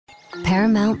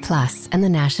Paramount Plus and the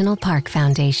National Park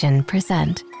Foundation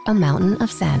present A Mountain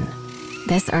of Zen.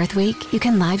 This Earth Week, you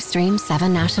can live stream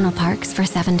 7 national parks for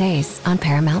 7 days on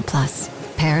Paramount Plus.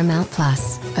 Paramount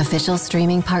Plus, official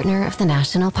streaming partner of the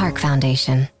National Park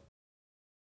Foundation.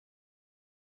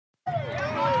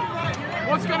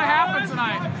 What's going to happen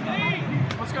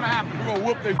tonight? What's going to happen? We're going to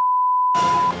whoop their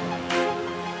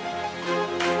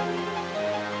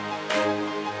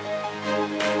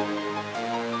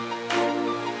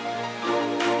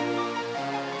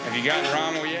Have you gotten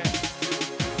Rommel yet?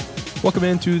 Welcome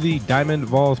into the Diamond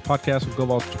Vols podcast with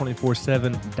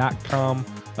GoVols247.com.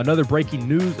 Another breaking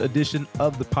news edition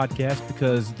of the podcast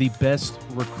because the best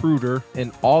recruiter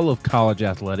in all of college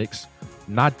athletics,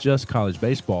 not just college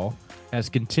baseball, has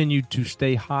continued to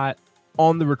stay hot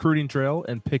on the recruiting trail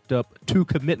and picked up 2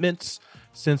 commitments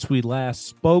since we last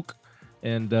spoke.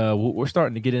 And we're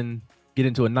starting to get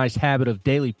into a nice habit of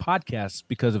daily podcasts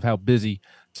because of how busy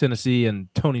Tennessee and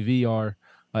Tony V are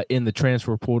in the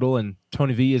transfer portal. And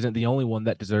Tony V isn't the only one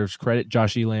that deserves credit.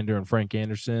 Josh Elander and Frank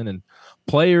Anderson and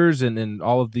players and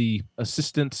all of the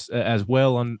assistants as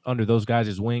well under those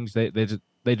guys' wings. They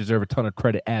deserve a ton of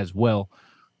credit as well.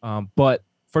 But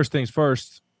first things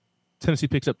first, Tennessee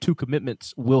picks up 2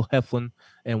 commitments, Will Heflin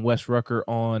and Wes Rucker,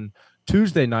 on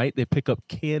Tuesday night. They pick up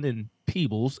Cannon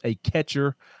Peebles, a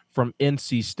catcher from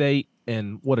NC State,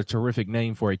 and what a terrific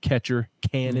name for a catcher,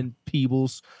 Cannon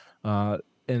Peebles.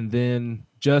 And then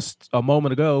just a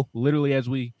moment ago, literally as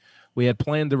we had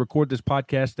planned to record this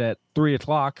podcast at 3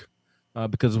 o'clock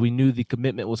because we knew the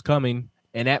commitment was coming,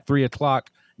 and at 3 o'clock,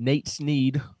 Nate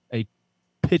Snead, a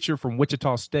pitcher from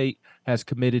Wichita State, has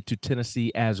committed to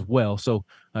Tennessee as well. So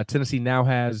Tennessee now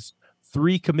has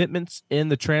 3 commitments in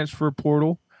the transfer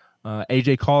portal.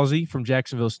 A.J. Causey from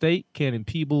Jacksonville State, Cannon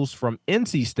Peebles from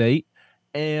NC State,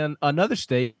 and another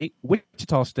state,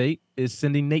 Wichita State, is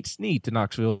sending Nate Snead to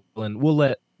Knoxville. And we'll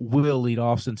let Will lead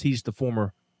off since he's the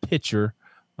former pitcher.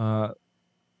 Or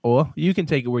you can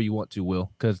take it where you want to,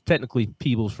 Will, because technically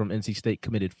Peebles from NC State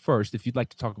committed first. If you'd like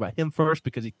to talk about him first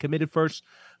because he committed first,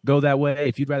 go that way.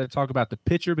 If you'd rather talk about the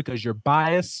pitcher because you're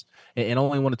biased and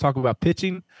only want to talk about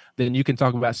pitching, then you can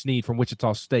talk about Snead from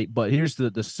Wichita State. But here's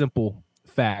the simple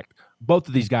fact. Both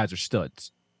of these guys are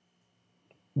studs.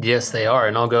 Yes, they are.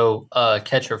 And I'll go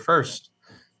catcher first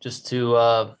just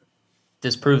to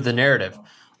disprove the narrative.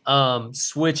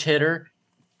 Switch hitter,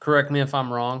 correct me if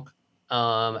I'm wrong,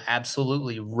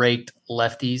 absolutely raked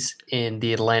lefties in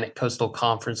the Atlantic Coastal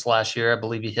Conference last year. I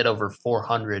believe he hit over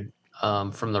 400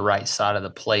 from the right side of the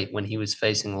plate when he was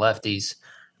facing lefties.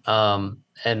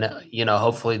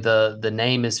 Hopefully the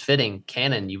name is fitting.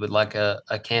 Cannon, you would like a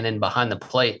cannon behind the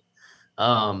plate.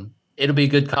 It'll be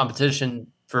good competition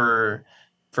for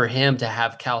him to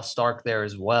have Cal Stark there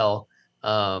as well.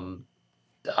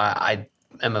 I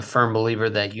am a firm believer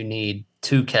that you need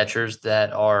 2 catchers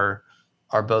that are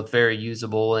both very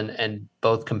usable and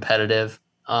both competitive.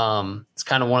 It's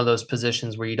kind of one of those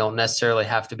positions where you don't necessarily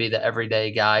have to be the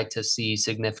everyday guy to see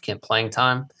significant playing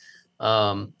time.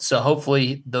 So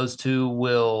hopefully those 2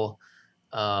 will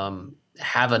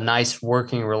have a nice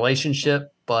working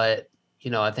relationship. But,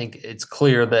 I think it's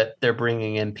clear that they're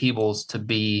bringing in Peebles to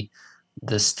be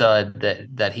the stud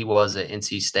that he was at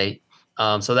NC State.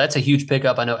 So that's a huge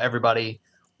pickup. I know everybody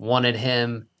wanted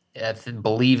him. I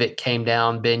believe it came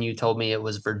down. Ben, you told me it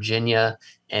was Virginia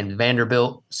and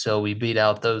Vanderbilt. So we beat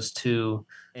out those 2.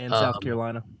 And South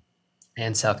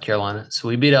Carolina. So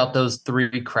we beat out those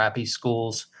 3 crappy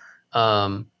schools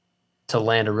to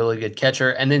land a really good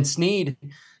catcher. And then Snead,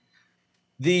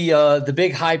 the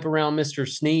big hype around Mr.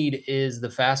 Snead is the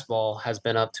fastball has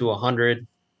been up to 100.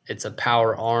 It's a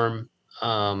power arm.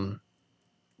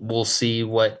 We'll see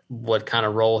what kind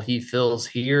of role he fills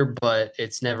here, but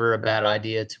it's never a bad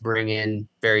idea to bring in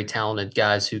very talented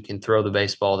guys who can throw the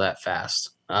baseball that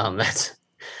fast.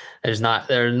 There's not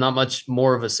much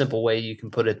more of a simple way you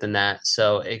can put it than that.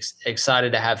 So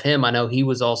excited to have him. I know he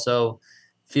was also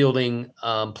fielding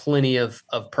plenty of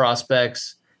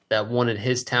prospects that wanted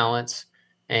his talents,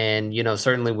 and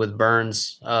certainly with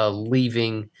Burns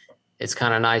leaving, it's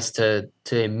kind of nice to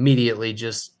immediately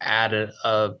just add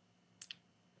a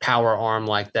power arm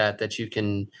like that you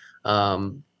can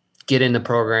get in the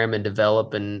program and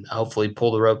develop and hopefully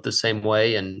pull the rope the same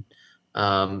way. And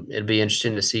it'd be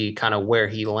interesting to see kind of where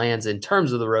he lands in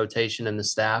terms of the rotation and the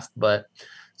staff, but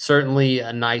certainly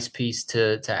a nice piece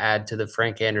to add to the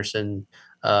Frank Anderson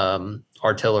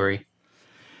artillery.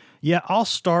 Yeah, I'll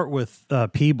start with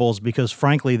Peebles because,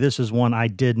 frankly, this is one I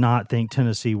did not think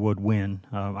Tennessee would win.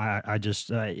 I just,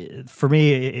 for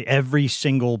me, every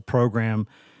single program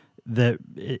that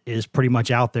is pretty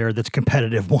much out there that's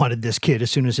competitive wanted this kid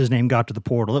as soon as his name got to the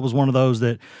portal. It was one of those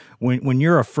that when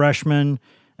you're a freshman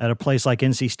at a place like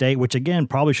NC State, which again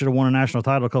probably should have won a national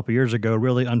title a couple years ago,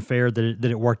 really unfair that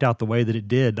it worked out the way that it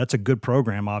did. That's a good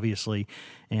program, obviously,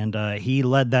 and he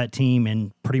led that team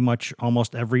in pretty much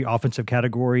almost every offensive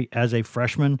category as a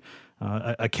freshman.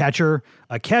 A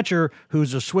catcher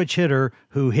who's a switch hitter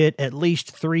who hit at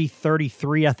least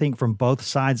 333, I think, from both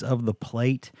sides of the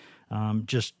plate.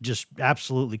 Just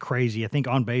absolutely crazy. I think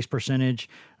on base percentage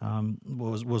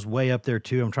was way up there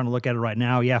too. I'm trying to look at it right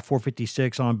now. Yeah,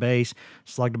 456 on base,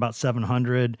 slugged about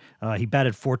 700. He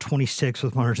batted 426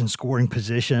 with runners in scoring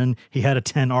position. He had a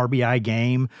 10 RBI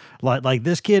game. Like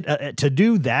this kid to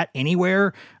do that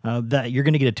anywhere that you're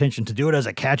going to get attention. To do it as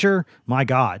a catcher, my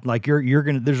God, like you're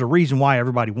going to. There's a reason why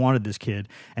everybody wanted this kid,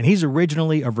 and he's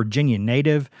originally a Virginia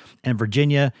native, and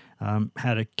Virginia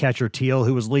had a catcher Teal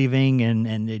who was leaving,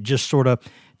 and it just sort of,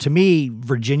 to me,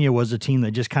 Virginia was a team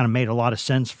that just kind of made a lot of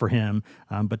sense for him.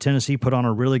 But Tennessee put on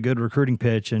a really good recruiting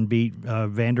pitch and beat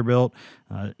Vanderbilt,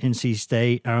 NC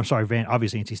State. I'm sorry,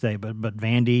 obviously NC State, but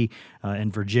Vandy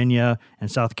and Virginia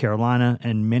and South Carolina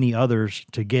and many others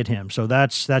to get him. So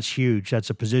that's huge. That's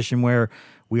a position where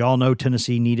we all know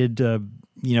Tennessee needed, could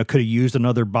have used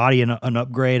another body and an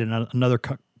upgrade and another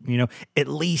at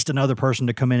least another person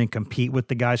to come in and compete with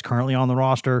the guys currently on the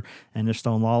roster. And if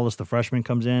Stone Lawless, the freshman,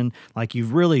 comes in, like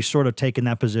you've really sort of taken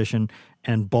that position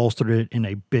and bolstered it in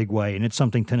a big way. And it's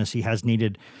something Tennessee has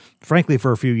needed, frankly,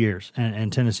 for a few years.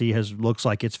 And Tennessee looks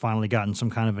like it's finally gotten some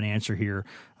kind of an answer here,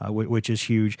 which is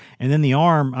huge. And then the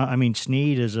arm,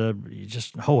 Snead is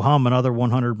just ho-hum, another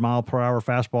 100-mile-per-hour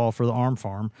fastball for the arm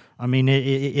farm. I mean,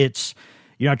 it's...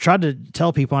 I tried to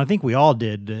tell people, and I think we all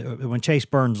did, when Chase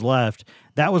Burns left,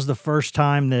 that was the first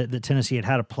time that Tennessee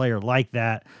had a player like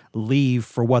that leave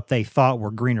for what they thought were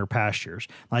greener pastures.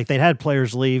 Like they'd had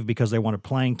players leave because they wanted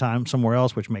playing time somewhere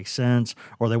else, which makes sense,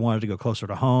 or they wanted to go closer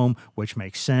to home, which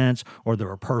makes sense, or there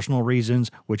were personal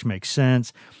reasons, which makes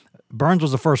sense. Burns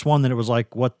was the first one that it was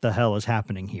like, what the hell is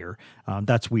happening here?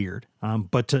 That's weird.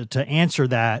 But to answer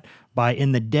that by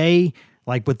in the day,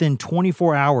 like within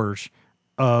 24 hours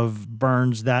of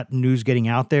Burns, that news getting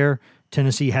out there,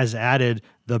 Tennessee has added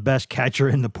the best catcher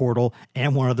in the portal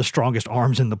and one of the strongest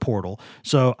arms in the portal.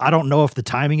 So I don't know if the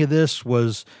timing of this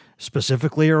was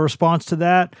specifically a response to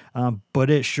that, but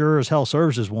it sure as hell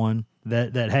serves as one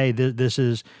that hey, this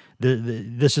is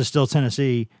still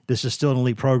Tennessee. This is still an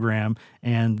elite program,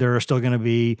 and there are still going to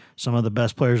be some of the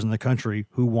best players in the country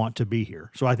who want to be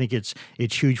here. So I think it's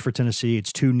huge for Tennessee.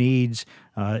 It's two needs.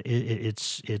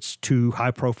 It's two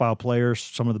high-profile players,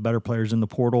 some of the better players in the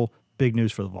portal. Big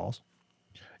news for the Vols.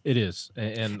 It is,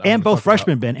 and both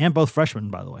freshmen, Ben, and both freshmen,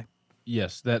 by the way.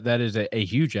 Yes, that is a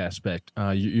huge aspect.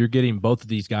 You're getting both of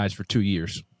these guys for 2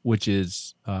 years, which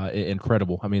is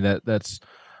incredible. I mean, that's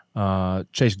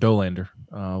Chase Dolander,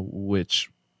 which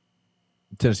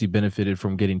Tennessee benefited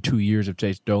from getting 2 years of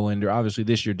Chase Dolander. Obviously,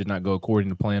 this year did not go according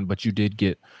to plan, but you did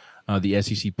get the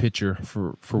SEC pitcher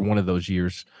for one of those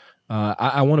years.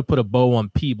 I want to put a bow on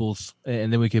Peebles,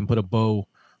 and then we can put a bow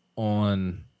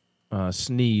on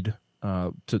Snead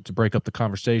to break up the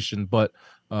conversation. But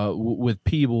with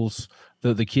Peebles,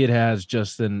 the kid has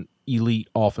just an elite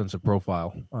offensive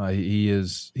profile. He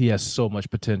has so much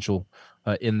potential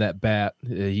in that bat.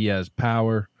 He has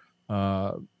power.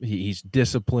 He's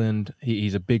disciplined.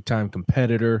 He's a big time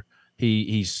competitor.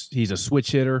 He's a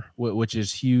switch hitter, which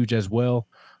is huge as well.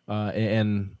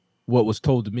 And what was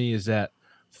told to me is that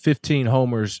 15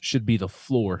 homers should be the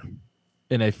floor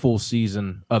in a full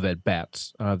season of at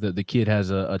bats. The kid has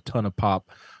a ton of pop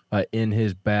in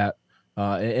his bat.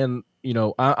 And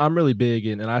I'm really big,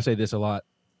 and I say this a lot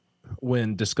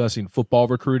when discussing football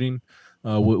recruiting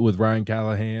with Ryan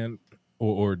Callahan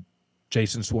or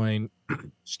Jason Swain.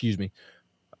 Excuse me.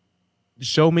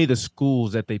 Show me the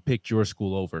schools that they picked your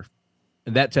school over,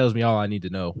 and that tells me all I need to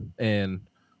know. And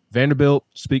Vanderbilt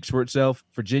speaks for itself.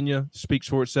 Virginia speaks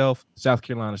for itself. South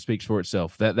Carolina speaks for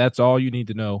itself. That's all you need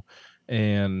to know.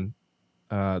 And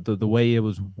the way it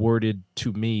was worded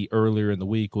to me earlier in the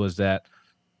week was that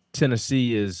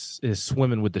Tennessee is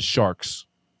swimming with the sharks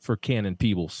for Cannon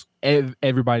Peebles.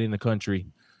 Everybody in the country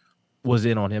was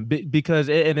in on him because,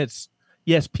 and it's,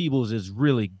 yes, Peebles is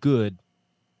really good,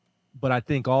 but I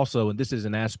think also, and this is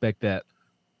an aspect that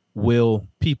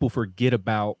people forget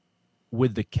about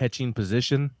with the catching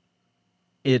position,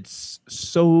 it's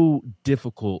so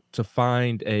difficult to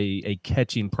find a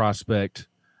catching prospect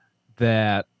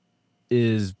that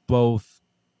is both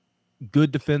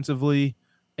good defensively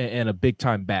and a big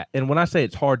time bat. And when I say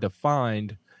it's hard to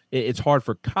find, it's hard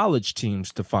for college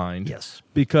teams to find. Yes.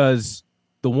 Because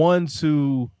the ones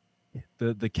who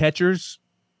the catchers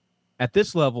at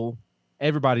this level,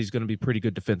 everybody's going to be pretty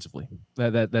good defensively.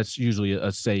 That's usually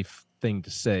a safe thing to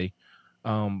say.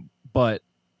 But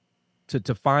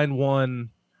to find one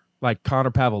like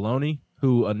Connor Pavoloni,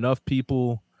 who enough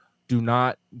people do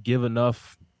not give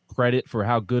enough credit for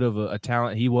how good of a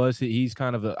talent he was. He's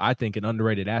kind of, I think, an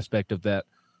underrated aspect of that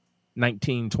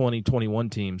 19, 20, 21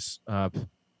 teams.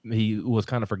 He was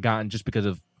kind of forgotten just because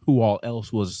of who all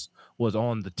else was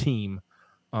on the team.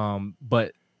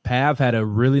 But Pav had a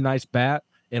really nice bat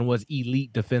and was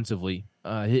elite defensively.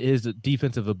 His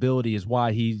defensive ability is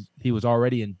why he was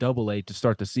already in Double-A to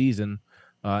start the season,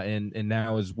 and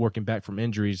now is working back from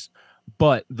injuries.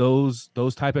 But those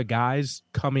type of guys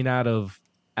coming out of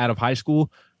high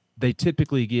school, they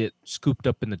typically get scooped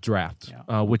up in the draft,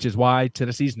 which is why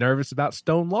Tennessee's nervous about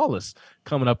Stone Lawless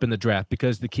coming up in the draft,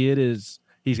 because the kid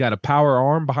he's got a power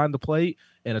arm behind the plate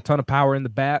and a ton of power in the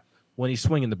bat when he's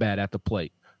swinging the bat at the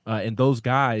plate. And those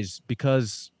guys,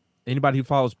 because anybody who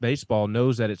follows baseball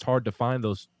knows that it's hard to find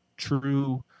those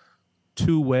true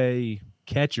two-way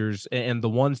catchers, and the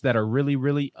ones that are really,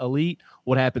 really elite,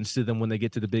 what happens to them when they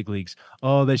get to the big leagues?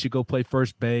 Oh, they should go play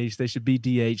first base. They should be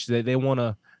DH. They want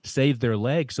to save their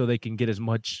legs so they can get as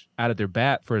much out of their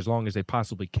bat for as long as they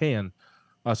possibly can.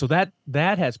 So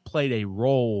that has played a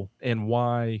role in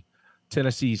why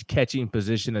Tennessee's catching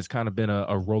position has kind of been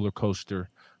a roller coaster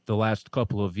the last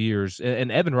couple of years.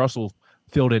 And Evan Russell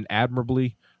filled in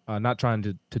admirably. Not trying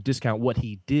to discount what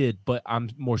he did, but I'm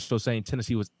more so saying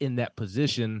Tennessee was in that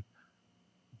position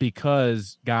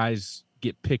because guys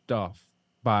get picked off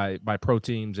by pro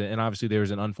teams. And obviously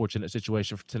there's an unfortunate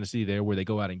situation for Tennessee there where they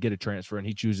go out and get a transfer and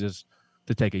he chooses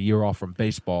to take a year off from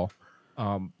baseball.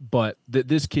 But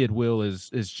this kid, Will, is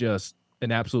just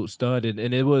an absolute stud.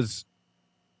 And it was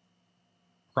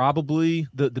probably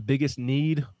the biggest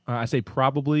need. I say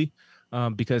probably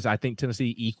because I think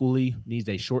Tennessee equally needs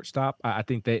a shortstop. I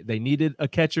think they needed a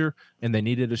catcher and they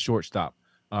needed a shortstop.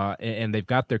 And they've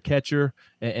got their catcher,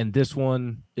 and this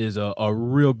one is a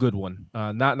real good one.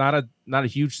 Not a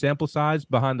huge sample size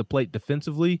behind the plate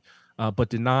defensively, but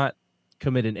did not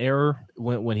commit an error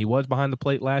when he was behind the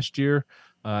plate last year.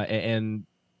 And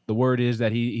the word is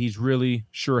that he's really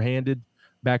sure-handed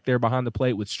back there behind the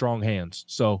plate with strong hands.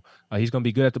 So he's going to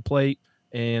be good at the plate,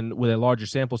 and with a larger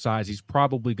sample size, he's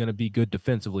probably going to be good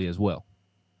defensively as well.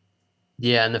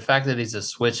 Yeah, and the fact that he's a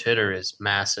switch hitter is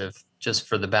massive just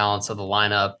for the balance of the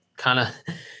lineup. Kind of,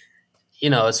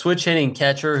 a switch hitting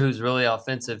catcher who's really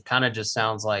offensive kind of just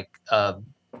sounds like a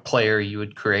player you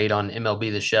would create on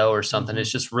MLB The Show or something. Mm-hmm.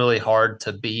 It's just really hard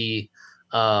to be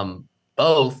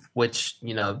both, which,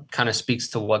 kind of speaks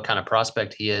to what kind of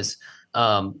prospect he is.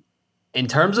 In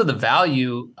terms of the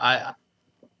value, I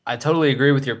totally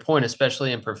agree with your point,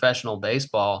 especially in professional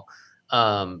baseball.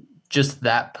 Just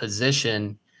that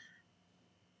position.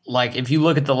 Like if you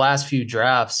look at the last few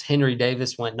drafts, Henry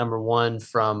Davis went number 1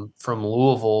 from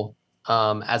Louisville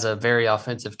as a very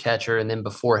offensive catcher. And then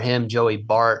before him, Joey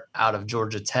Bart out of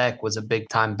Georgia Tech was a big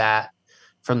time bat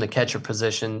from the catcher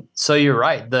position. So you're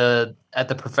right. At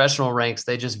the professional ranks,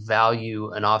 they just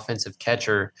value an offensive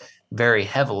catcher very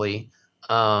heavily.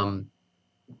 And,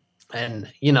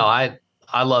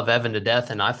 I love Evan to death,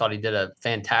 and I thought he did a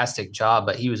fantastic job,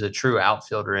 but he was a true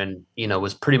outfielder and,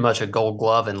 was pretty much a Gold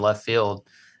Glove in left field.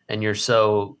 And you're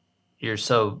so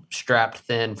strapped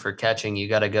thin for catching, you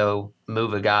got to go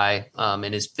move a guy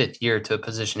in his 5th year to a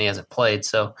position he hasn't played.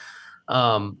 So,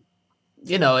 it's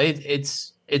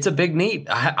a big need.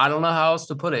 I don't know how else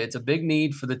to put it. It's a big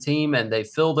need for the team, and they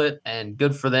filled it, and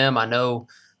good for them. I know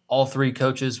all 3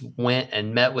 coaches went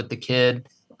and met with the kid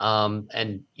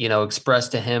and,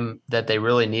 expressed to him that they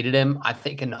really needed him. I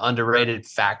think an underrated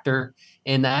factor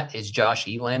in that is Josh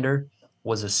Elander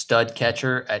was a stud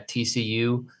catcher at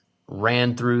TCU,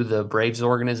 ran through the Braves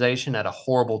organization at a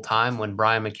horrible time when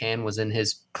Brian McCann was in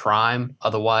his prime,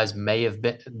 otherwise may have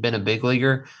been a big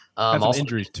leaguer. Also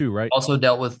injuries too, right? Also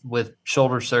dealt with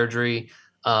shoulder surgery,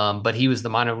 but he was the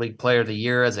minor league player of the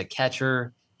year as a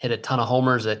catcher, hit a ton of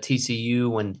homers at TCU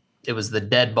when it was the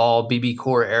dead ball BB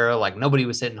Core era. Like nobody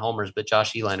was hitting homers, but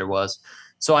Josh Elander was.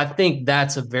 So I think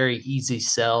that's a very easy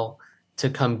sell to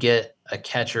come get a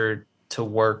catcher to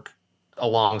work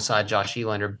alongside Josh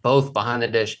Elander, both behind the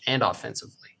dish and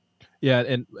offensively. Yeah,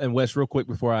 and Wes, real quick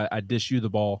before I dish you the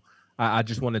ball, I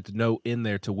just wanted to note in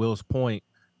there to Will's point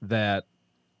that,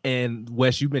 and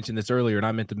Wes, you mentioned this earlier, and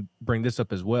I meant to bring this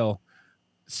up as well.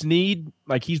 Snead,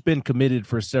 like he's been committed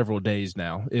for several days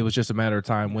now. It was just a matter of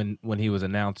time when he was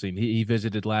announcing. He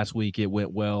visited last week. It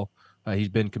went well. He's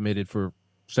been committed for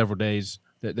several days.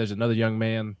 There's another young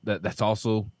man that's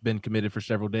also been committed for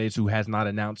several days who has not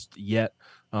announced yet,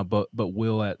 but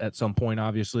will at some point,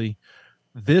 obviously.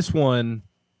 This one,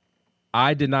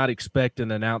 I did not expect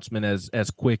an announcement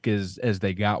as quick as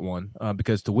they got one,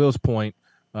 because to Will's point,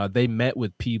 they met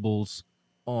with Peebles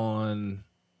on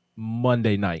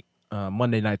Monday night.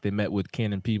 Monday night they met with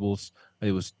Cannon Peebles.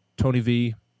 It was Tony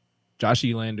V, Josh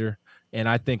Elander, and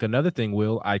I think another thing,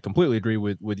 Will, I completely agree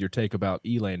with your take about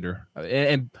Elander.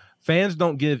 And fans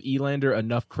don't give Elander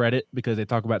enough credit because they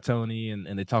talk about Tony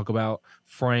and they talk about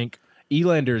Frank.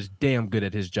 Elander is damn good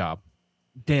at his job.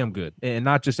 Damn good, and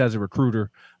not just as a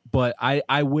recruiter, but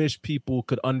I wish people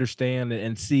could understand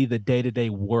and see the day-to-day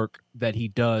work that he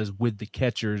does with the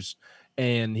catchers,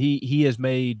 and he has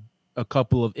made a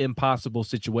couple of impossible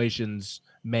situations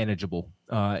manageable,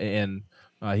 and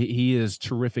he is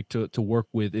terrific to work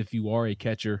with if you are a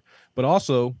catcher. But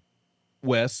also,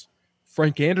 Wes,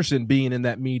 Frank Anderson being in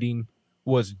that meeting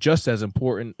was just as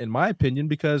important, in my opinion,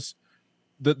 because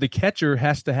the catcher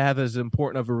has to have as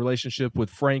important of a relationship with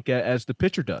Frank as the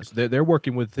pitcher does. They're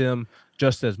working with him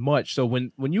just as much. So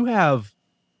when you have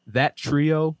that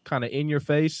trio kind of in your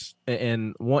face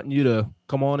and wanting you to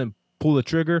come on and pull the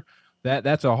trigger,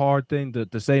 that's a hard thing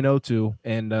to say no to.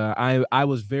 And I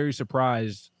was very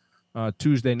surprised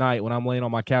Tuesday night when I'm laying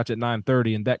on my couch at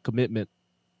 9:30 and that commitment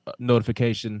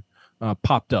notification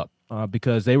popped up,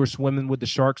 because they were swimming with the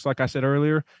Sharks, like I said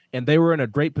earlier, and they were in a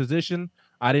great position.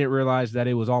 I didn't realize that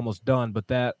it was almost done, but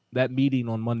that meeting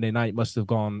on Monday night must have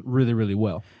gone really, really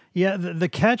well. Yeah, the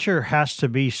catcher has to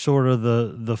be sort of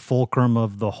the fulcrum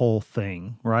of the whole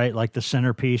thing, right? Like the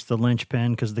centerpiece, the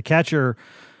linchpin, because the catcher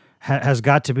has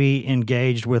got to be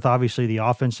engaged with obviously the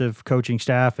offensive coaching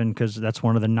staff, and because that's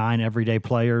one of the 9 everyday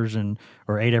players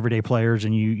or 8 everyday players,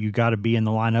 and you got to be in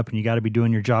the lineup and you got to be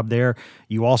doing your job there.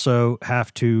 You also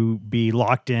have to be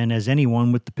locked in as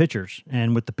anyone with the pitchers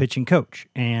and with the pitching coach.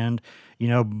 And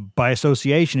by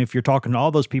association, if you're talking to all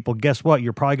those people, guess what?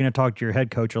 You're probably going to talk to your head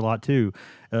coach a lot too.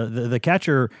 The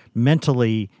catcher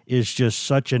mentally is just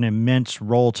such an immense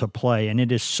role to play, and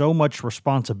it is so much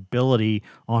responsibility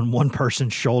on one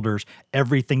person's shoulders,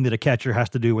 everything that a catcher has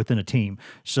to do within a team.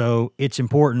 So it's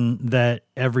important that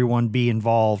everyone be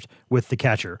involved with the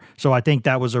catcher. So I think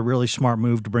that was a really smart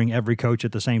move to bring every coach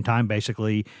at the same time,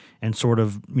 basically, and sort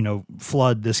of,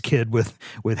 flood this kid with,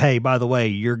 hey, by the way,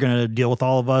 you're going to deal with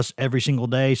all of us every single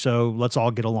day, so let's all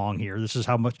get along here. This is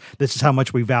how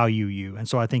much we value you. And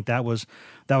so I think that was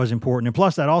important. And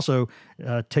plus that also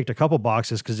ticked a couple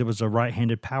boxes because it was a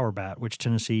right-handed power bat, which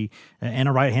Tennessee, and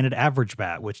a right-handed average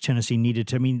bat, which Tennessee needed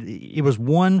to. I mean, it was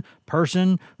one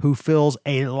person who fills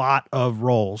a lot of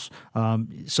roles.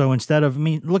 So instead of,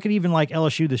 look at even like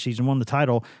LSU this season, won the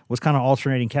title, was kind of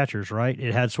alternating catchers, right?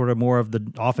 It had sort of more of the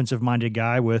offensive-minded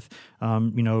guy with,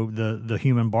 the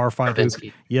human bar fight.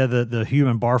 The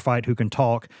human bar fight who can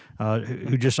talk,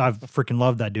 who just, I freaking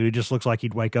love that dude. It just looks like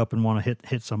he'd wake up and want to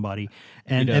hit somebody.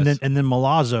 And then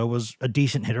Milazzo was a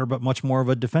decent hitter, but much more of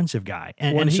a defensive guy.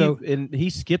 And he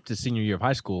skipped his senior year of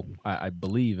high school, I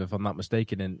believe, if I'm not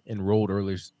mistaken, and enrolled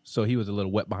early, so he was a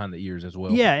little wet behind the ears as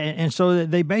well. Yeah, and so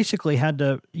they basically had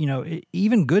to,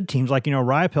 even good teams like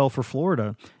Ryapel for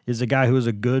Florida is a guy who is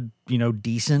a good,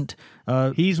 decent.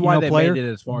 He's why they player. made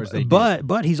it as far as they did.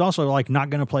 But he's also like not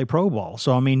going to play pro ball.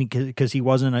 So because he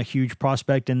wasn't a huge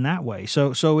prospect in that way.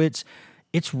 So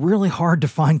it's really hard to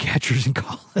find catchers in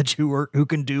college who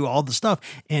can do all the stuff.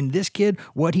 And this kid,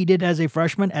 what he did as a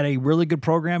freshman at a really good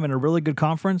program and a really good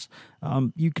conference,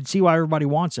 you could see why everybody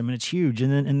wants him, and it's huge.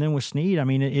 And then with Snead,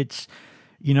 it's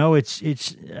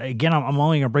again, I'm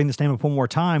only going to bring this name up one more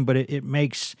time, but it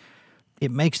makes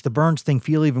the Burns thing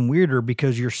feel even weirder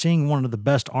because you're seeing one of the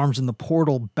best arms in the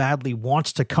portal badly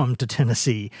wants to come to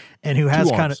Tennessee, and who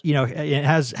has kind of, it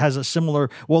has a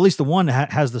similar, well, at least the one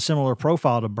has the similar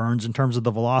profile to Burns in terms of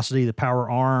the velocity, the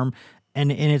power arm. And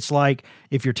it's like,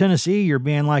 if you're Tennessee, you're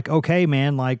being like, okay,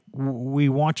 man, like we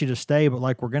want you to stay, but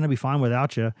like, we're going to be fine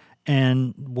without you.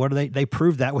 And what do they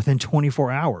proved that within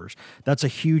 24 hours. That's a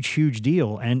huge, huge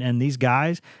deal. And these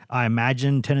guys, I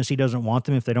imagine Tennessee doesn't want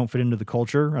them if they don't fit into the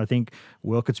culture. I think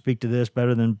Will could speak to this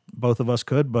better than both of us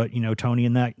could, but Tony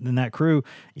and that crew,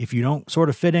 if you don't sort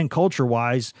of fit in culture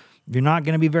wise, you're not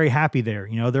going to be very happy there.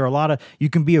 There are a lot of, you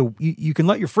can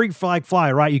let your freak flag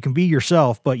fly, right? You can be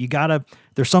yourself, but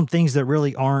there's some things that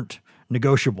really aren't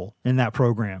negotiable in that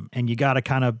program, and you got to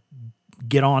kind of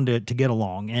get on to get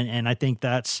along. And I think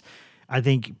I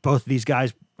think both of these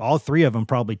guys, all three of them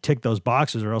probably tick those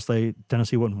boxes, or else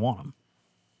Tennessee wouldn't want them.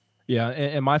 Yeah.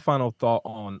 And my final thought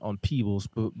on Peebles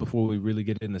before we really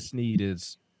get into Snead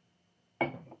is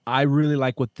I really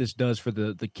like what this does for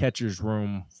the catcher's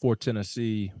room for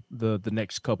Tennessee the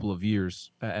next couple of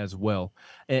years as well.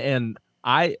 And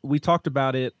we talked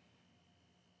about it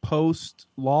post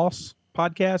loss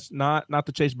podcast, not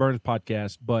the Chase Burns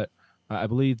podcast, but I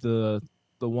believe the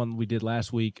one we did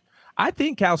last week. I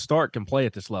think Cal Stark can play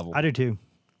at this level. I do too.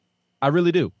 I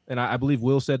really do, and I believe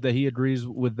Will said that he agrees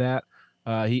with that.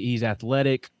 He's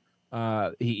athletic.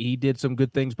 He did some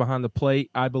good things behind the plate,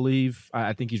 I believe.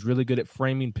 I think he's really good at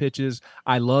framing pitches.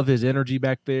 I love his energy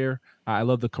back there. I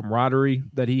love the camaraderie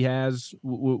that he has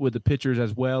with the pitchers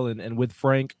as well, and with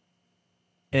Frank.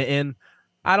 And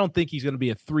I don't think he's going to be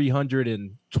a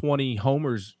 320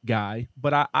 homers guy,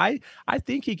 but I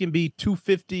think he can be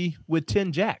 250 with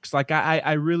 10 jacks. Like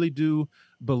I really do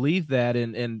believe that.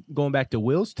 And going back to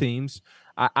Will's teams,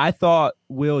 I thought,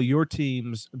 Will, your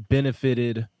teams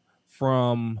benefited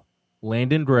from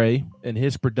Landon Gray and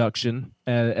his production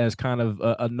as kind of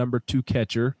a number 2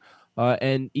 catcher.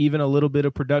 And even a little bit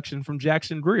of production from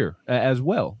Jackson Greer as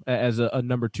well as a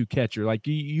number 2 catcher. Like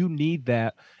you need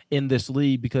that in this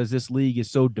league because this league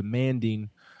is so demanding.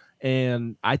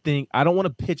 And I think I don't want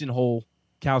to pigeonhole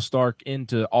Cal Stark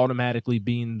into automatically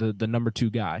being the number 2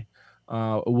 guy.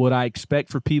 Would I expect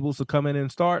for Peebles to come in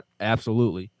and start?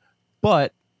 Absolutely.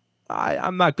 But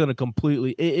I'm not going to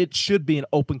completely. It should be an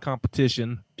open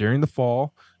competition during the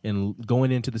fall and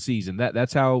going into the season.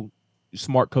 That's how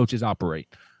smart coaches operate.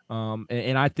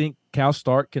 And I think Cal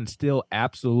Stark can still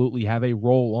absolutely have a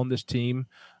role on this team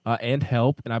and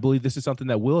help. And I believe this is something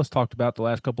that Will has talked about the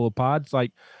last couple of pods.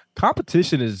 Like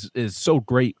competition is so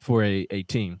great for a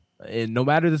team. And no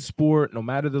matter the sport, no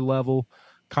matter the level,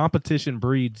 competition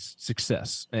breeds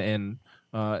success. And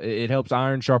it helps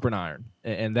iron sharpen iron.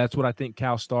 And that's what I think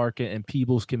Cal Stark and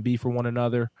Peebles can be for one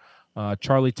another.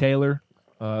 Charlie Taylor,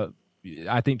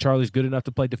 I think Charlie's good enough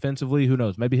to play defensively. Who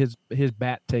knows? Maybe his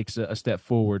bat takes a step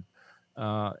forward.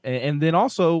 And then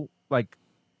also, like,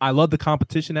 I love the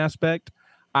competition aspect.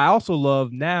 I also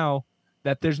love now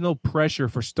that there's no pressure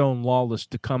for Stone Lawless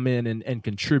to come in and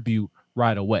contribute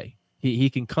right away. He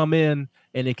can come in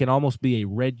and it can almost be a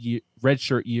red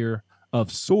shirt year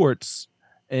of sorts.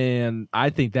 And I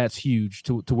think that's huge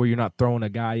to where you're not throwing a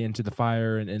guy into the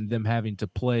fire and them having to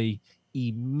play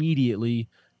immediately.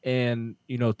 And,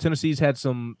 Tennessee's had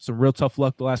some real tough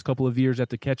luck the last couple of years at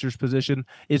the catcher's position.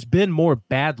 It's been more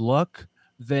bad luck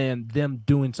than them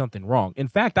doing something wrong. In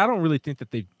fact, I don't really think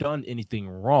that they've done anything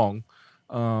wrong.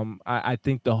 I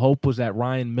think the hope was that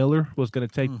Ryan Miller was going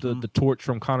to take the torch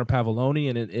from Connor Pavoloni,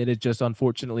 and it just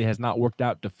unfortunately has not worked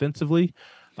out defensively.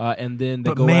 And then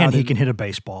they he can hit a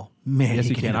baseball. Yes,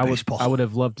 he can. Hit a baseball. I would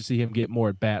have loved to see him get more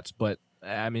at bats, but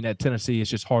I mean, at Tennessee,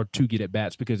 it's just hard to get at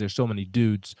bats because there's so many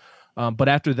dudes. But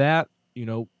after that,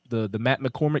 the Matt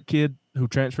McCormick kid who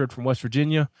transferred from West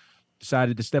Virginia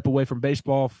decided to step away from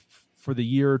baseball for the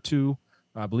year or two.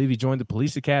 I believe he joined the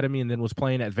police academy and then was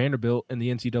playing at Vanderbilt in the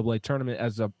NCAA tournament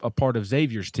as a part of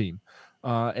Xavier's team.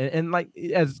 And like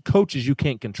as coaches, you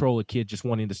can't control a kid just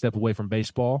wanting to step away from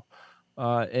baseball.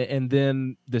 And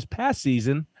then this past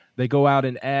season, they go out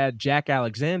and add Jack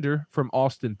Alexander from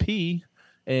Austin Peay,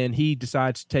 and he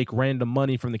decides to take random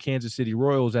money from the Kansas City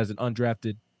Royals as an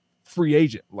undrafted free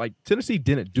agent. Like Tennessee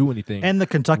didn't do anything. And the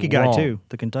Kentucky guy wrong.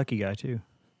 too.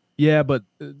 Yeah, but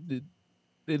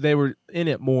they were in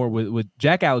it more with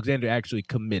Jack Alexander actually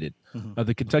committed.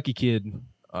 The Kentucky kid,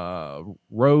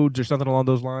 Rhodes or something along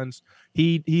those lines,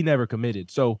 he never committed.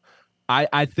 So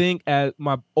I think as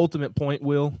my ultimate point,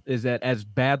 Will, is that as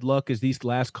bad luck as these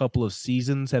last couple of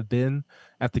seasons have been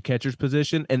at the catcher's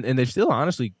position, and they still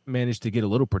honestly managed to get a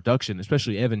little production,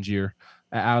 especially Evanger,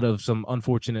 out of some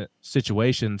unfortunate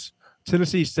situations,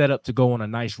 Tennessee's set up to go on a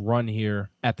nice run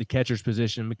here at the catcher's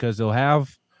position because they'll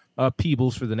have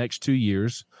Peebles for the next 2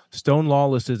 years. Stone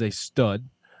Lawless is a stud,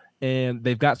 and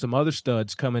they've got some other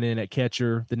studs coming in at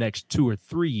catcher the next 2 or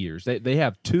 3 years. They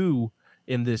have 2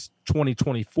 in this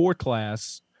 2024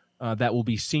 class that will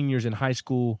be seniors in high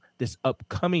school this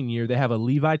upcoming year. They have a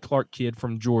Levi Clark kid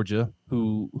from Georgia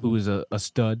who is a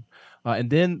stud.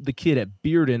 And then the kid at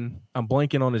Bearden, I'm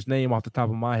blanking on his name off the top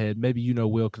of my head. Maybe you know,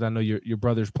 Will, because I know your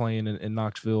brother's playing in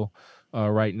Knoxville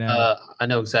right now. I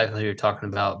know exactly who you're talking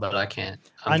about, but I can't.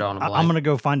 I'm drawing a blank. I'm going to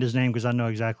go find his name because I know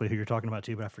exactly who you're talking about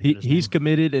too, but I forget his name. He's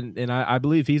committed, and I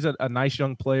believe he's a nice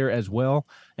young player as well.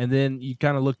 And then you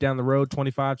kind of look down the road,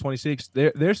 25, 26.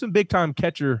 There's some big-time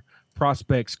catcher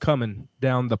prospects coming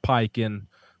down the pike, and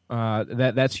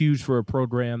that's huge for a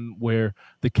program where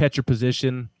the catcher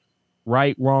position,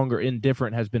 right, wrong, or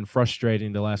indifferent, has been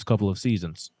frustrating the last couple of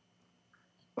seasons.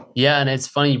 Yeah, and it's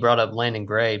funny you brought up Landon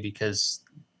Gray because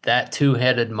that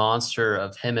two-headed monster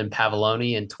of him and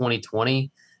Pavoloni in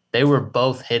 2020, they were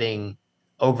both hitting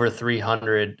over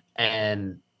 300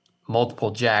 and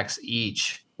multiple jacks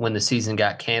each when the season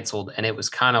got canceled. And it was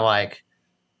kind of like,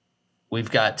 we've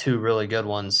got two really good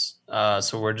ones.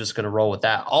 So we're just going to roll with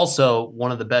that. Also,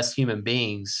 one of the best human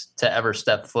beings to ever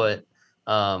step foot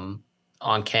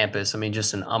on campus. I mean,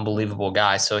 just an unbelievable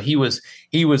guy. So he was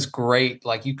great.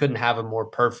 Like, you couldn't have a more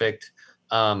perfect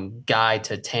guy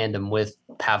to tandem with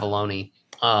Pavoloni.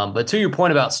 But to your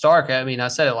point about Stark, I mean, I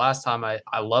said it last time.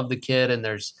 I love the kid, and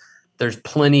there's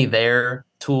plenty there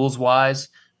tools wise.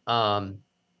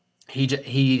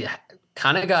 He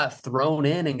kind of got thrown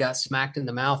in and got smacked in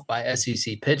the mouth by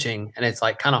SEC pitching, and it's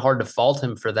like kind of hard to fault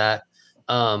him for that.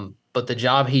 But the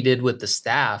job he did with the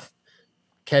staff,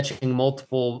 catching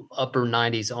multiple upper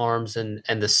 90s arms and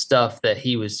the stuff that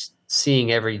he was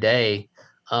seeing every day,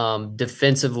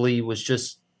 defensively was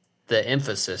just the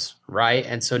emphasis, right?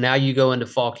 And so now you go into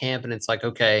fall camp and it's like,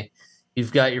 okay,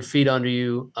 you've got your feet under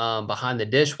you behind the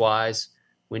dish wise.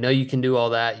 We know you can do all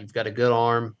that. You've got a good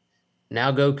arm.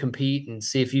 Now go compete and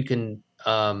see if you can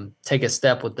take a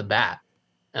step with the bat.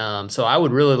 So I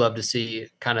would really love to see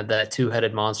kind of that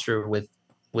two-headed monster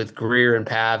with Greer and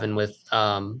Pav, and with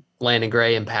Landon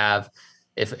Gray and Pav.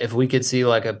 If we could see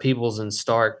like a Peoples and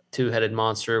Stark two-headed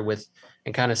monster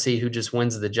and kind of see who just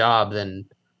wins the job, then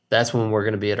that's when we're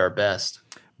going to be at our best.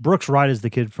 Brooks Wright is the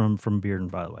kid from Bearden,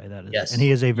 by the way. That is, yes. And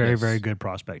he is a very, very good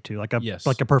prospect too. Like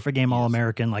a perfect game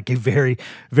All-American, like a very,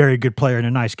 very good player and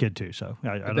a nice kid too. So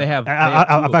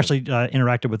I've actually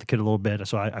interacted with the kid a little bit,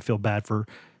 so I feel bad for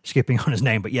skipping on his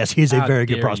name. But yes, he's a very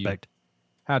good prospect.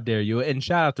 How dare you? And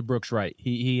shout out to Brooks Wright.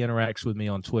 He interacts with me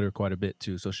on Twitter quite a bit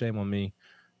too. So shame on me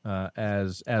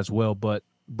as well. But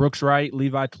Brooks Wright,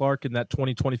 Levi Clark in that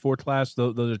 2024 class,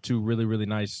 those are two really, really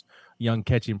nice young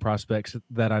catching prospects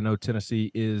that I know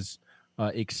Tennessee is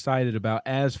excited about.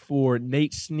 As for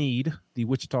Nate Snead, the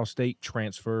Wichita State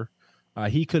transfer,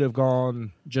 he could have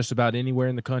gone just about anywhere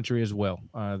in the country as well.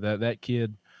 That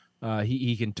kid,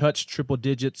 he can touch triple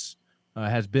digits,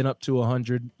 has been up to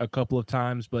 100 a couple of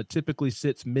times, but typically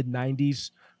sits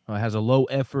mid-90s, has a low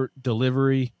effort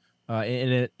delivery,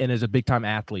 and is a big-time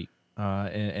athlete.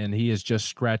 And he is just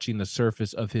scratching the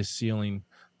surface of his ceiling,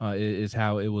 is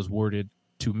how it was worded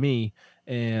to me.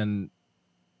 And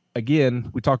again,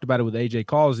 we talked about it with AJ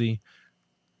Causey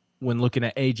when looking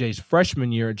at AJ's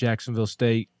freshman year at Jacksonville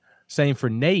State. Same for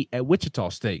Nate at Wichita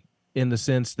State, in the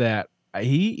sense that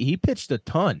he pitched a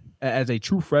ton as a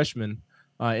true freshman.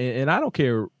 And I don't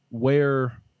care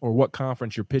where or what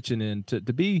conference you're pitching in, to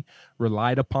be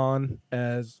relied upon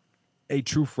as a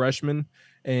true freshman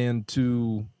and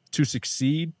to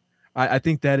succeed. I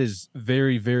think that is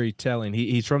very, very telling.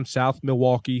 He's from South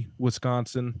Milwaukee,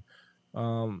 Wisconsin.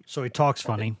 So he talks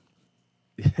funny.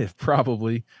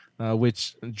 Probably,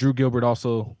 which Drew Gilbert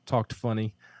also talked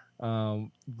funny.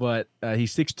 But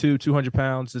he's 6'2", 200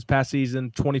 pounds. This past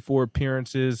season, 24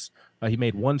 appearances. He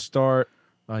made one start.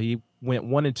 He went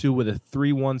 1-2 with a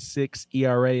 3.16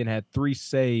 ERA and had 3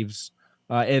 saves.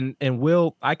 And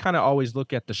Will, I kind of always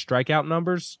look at the strikeout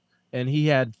numbers, and he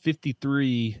had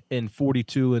 53 in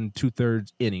 42 and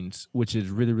 2/3 innings, which is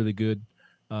really, really good.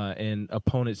 And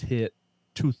opponents hit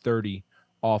 230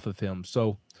 off of him.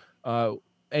 So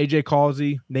AJ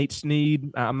Causey, Nate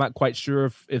Snead, I'm not quite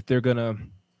sure if they're going to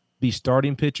be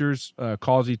starting pitchers.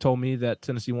 Causey told me that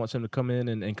Tennessee wants him to come in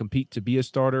and compete to be a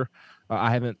starter.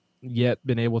 I haven't yet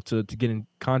been able to get in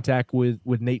contact with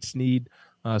Nate Snead,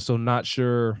 so not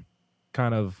sure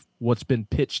kind of what's been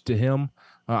pitched to him.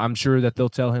 I'm sure that they'll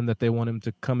tell him that they want him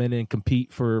to come in and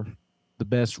compete for the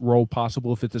best role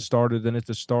possible. If it's a starter, then it's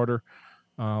a starter.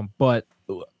 But,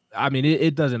 I mean,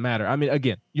 it doesn't matter. I mean,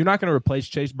 again, you're not going to replace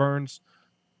Chase Burns,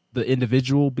 the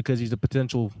individual, because he's a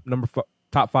potential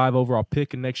top 5 overall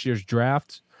pick in next year's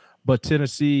draft. But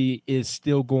Tennessee is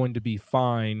still going to be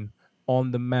fine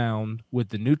on the mound with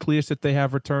the nucleus that they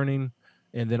have returning,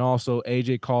 and then also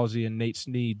AJ Causey and Nate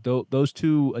Snead. Those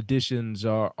two additions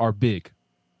are big.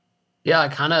 Yeah, I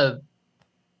kind of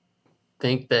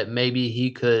think that maybe he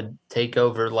could take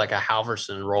over like a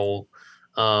Halverson role,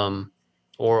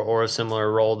 or a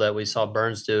similar role that we saw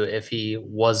Burns do if he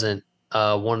wasn't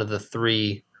one of the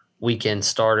 3 weekend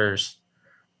starters.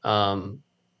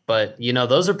 But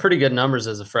those are pretty good numbers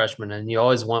as a freshman, and you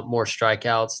always want more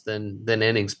strikeouts than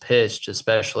innings pitched,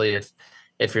 especially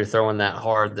if you're throwing that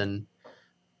hard. Then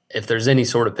if there's any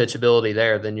sort of pitchability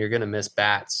there, then you're going to miss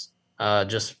bats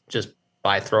just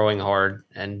by throwing hard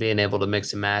and being able to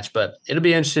mix and match. But it'll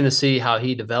be interesting to see how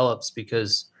he develops,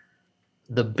 because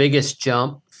the biggest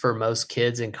jump for most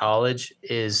kids in college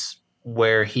is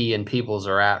where he and Peoples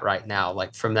are at right now,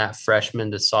 like from that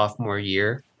freshman to sophomore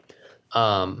year,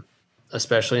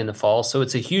 especially in the fall. So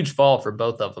it's a huge fall for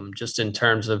both of them, just in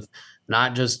terms of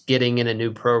not just getting in a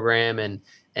new program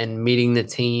and meeting the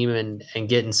team and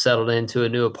getting settled into a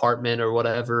new apartment or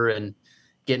whatever and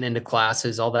getting into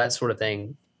classes, all that sort of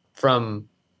thing. From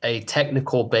a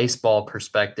technical baseball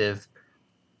perspective,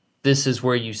 this is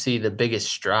where you see the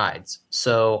biggest strides.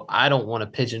 So I don't want to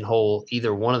pigeonhole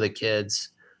either one of the kids.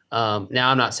 Now,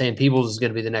 I'm not saying Peoples is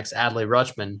going to be the next Adley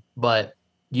Rutschman, but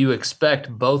you expect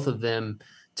both of them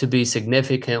to be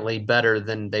significantly better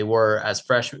than they were as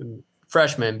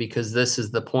freshmen, because this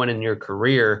is the point in your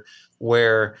career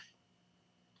where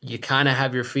you kind of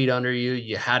have your feet under you.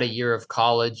 You had a year of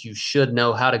college. You should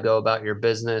know how to go about your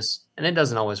business. And it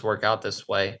doesn't always work out this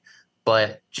way.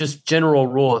 But just general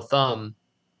rule of thumb,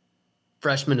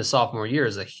 freshman to sophomore year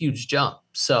is a huge jump.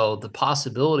 So the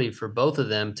possibility for both of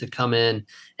them to come in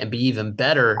and be even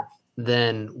better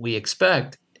than we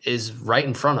expect is right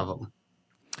in front of them.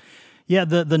 Yeah,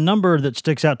 the number that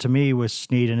sticks out to me with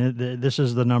Snead, and this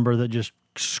is the number that just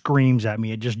screams at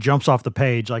me. It just jumps off the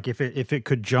page. Like if it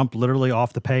could jump literally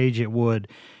off the page, it would.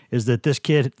 Is that this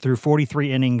kid threw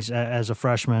 43 innings as a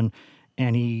freshman,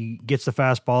 and he gets the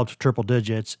fastball up to triple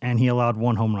digits, and he allowed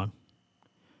 1 home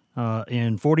run.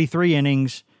 In 43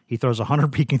 innings, he throws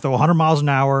 100. He can throw 100 miles an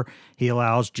hour. He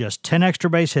allows just 10 extra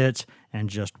base hits and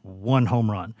just 1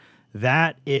 home run.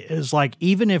 That is like,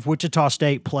 even if Wichita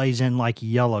State plays in like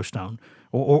Yellowstone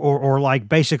or like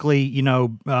basically, you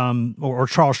know, or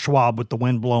Charles Schwab with the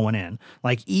wind blowing in,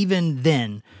 like even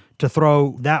then to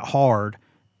throw that hard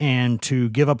and to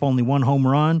give up only 1 home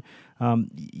run,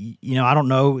 you know, I don't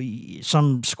know,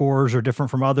 some scores are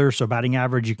different from others. So batting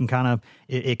average, you can kind of,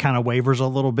 it kind of wavers a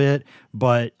little bit,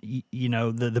 but you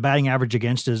know, the batting average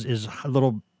against is a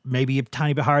little, maybe a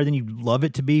tiny bit higher than you'd love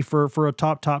it to be for a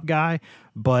top guy,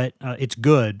 but it's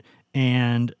good.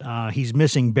 And he's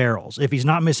missing barrels. If he's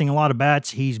not missing a lot of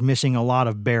bats, he's missing a lot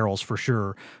of barrels for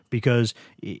sure, because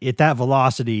at that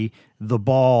velocity, the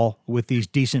ball with these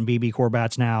decent BB core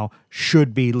bats now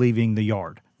should be leaving the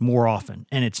yard more often,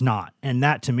 and it's not. And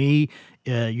that, to me,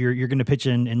 you're going to pitch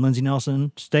in Lindsey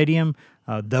Nelson Stadium.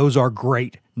 Those are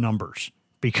great numbers,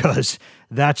 because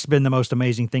that's been the most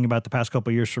amazing thing about the past couple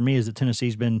of years for me, is that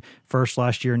Tennessee's been first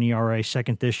last year in ERA,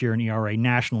 second this year in ERA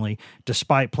nationally,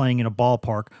 despite playing in a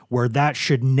ballpark where that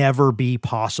should never be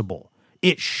possible.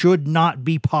 It should not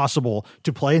be possible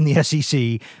to play in the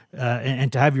SEC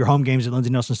and to have your home games at Lindsey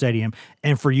Nelson Stadium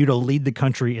and for you to lead the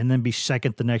country and then be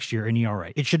second the next year in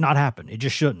ERA. It should not happen. It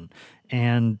just shouldn't.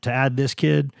 And to add this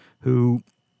kid who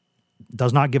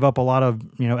does not give up a lot of,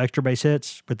 you know, extra base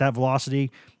hits with that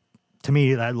velocity, to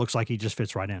me, that looks like he just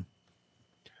fits right in.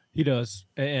 He does,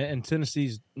 and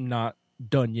Tennessee's not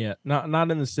done yet.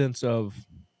 Not in the sense of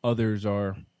others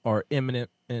are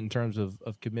imminent in terms of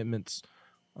commitments.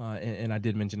 And I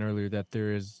did mention earlier that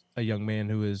there is a young man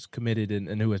who is committed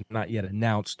and who has not yet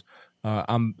announced.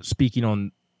 I'm speaking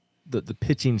on the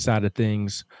pitching side of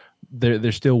things.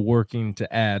 They're still working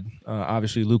to add.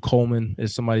 Obviously, Luke Coleman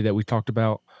is somebody that we talked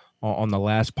about on the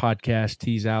last podcast.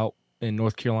 He's out in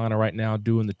North Carolina right now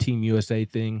doing the Team USA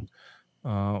thing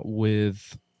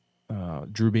with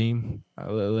Drew Beam.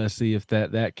 Let's see if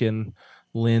that can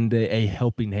lend a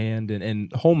helping hand.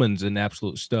 And Holman's an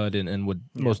absolute stud and would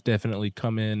most definitely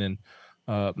come in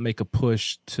and make a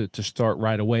push to start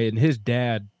right away. And his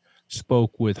dad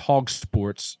spoke with Hog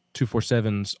Sports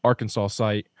 247's Arkansas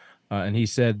site, and he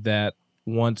said that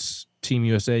once Team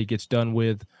USA gets done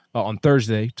with on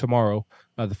Thursday, tomorrow,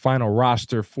 the final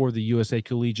roster for the USA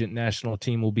Collegiate National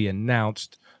Team will be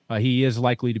announced. He is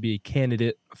likely to be a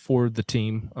candidate for the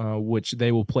team, which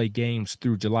they will play games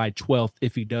through July 12th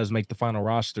if he does make the final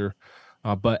roster.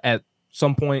 But at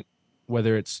some point,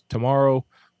 whether it's tomorrow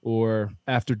or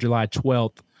after July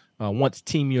 12th, once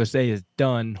Team USA is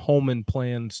done, Holman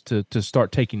plans to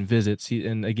start taking visits.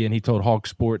 He told Hog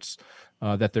Sports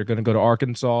that they're going to go to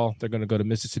Arkansas, they're going to go to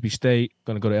Mississippi State,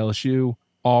 going to go to LSU,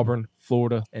 Auburn,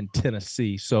 Florida, and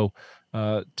Tennessee. So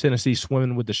Tennessee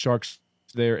swimming with the Sharks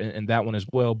there in that one as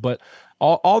well. But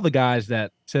all the guys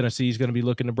that Tennessee is going to be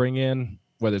looking to bring in,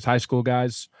 whether it's high school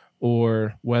guys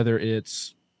or whether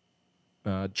it's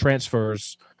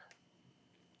transfers,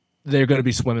 they're going to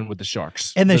be swimming with the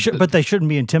Sharks. And but they shouldn't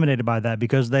be intimidated by that,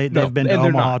 because they've been to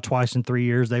Omaha twice in 3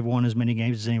 years. They've won as many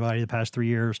games as anybody the past 3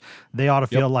 years. They ought to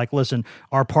feel like, listen,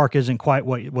 our park isn't quite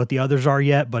what the others are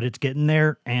yet, but it's getting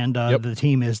there, and the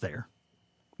team is there.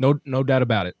 No doubt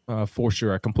about it, for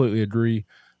sure. I completely agree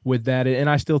with that. And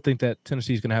I still think that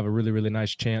Tennessee is going to have a really, really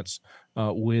nice chance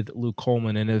with Luke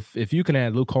Coleman. And if you can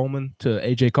add Luke Coleman to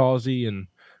A.J. Causey and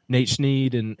Nate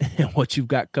Snead and what you've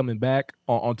got coming back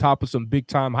on top of some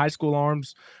big-time high school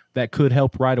arms, that could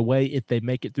help right away if they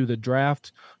make it through the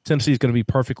draft, Tennessee is going to be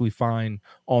perfectly fine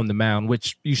on the mound,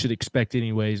 which you should expect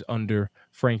anyways under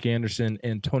Frank Anderson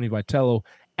and Tony Vitello.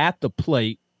 At the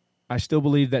plate, I still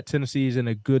believe that Tennessee is in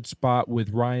a good spot with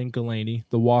Ryan Galaney,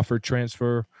 the Wofford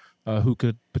transfer, who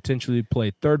could potentially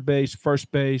play third base,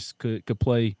 first base, could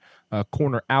play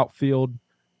corner outfield.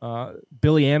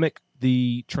 Billy Amick,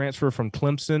 the transfer from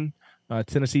Clemson,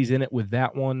 Tennessee's in it with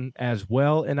that one as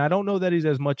well. And I don't know that he's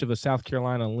as much of a South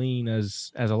Carolina lean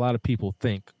as a lot of people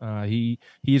think.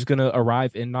 He's going to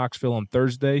arrive in Knoxville on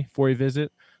Thursday for a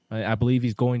visit. I believe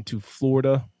he's going to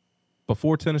Florida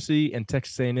before Tennessee and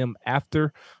Texas A&M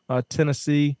after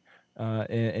Tennessee.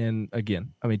 And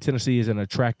again, I mean, Tennessee is an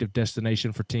attractive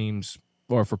destination for teams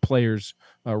or for players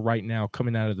right now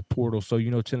coming out of the portal. So,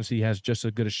 Tennessee has just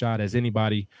as good a shot as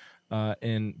anybody.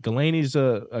 And Galaney's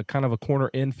a kind of a corner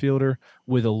infielder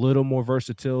with a little more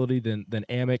versatility than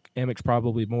Amick. Amick's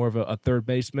probably more of a third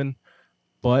baseman,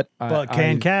 but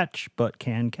can catch.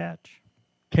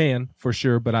 Can for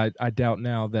sure, but I doubt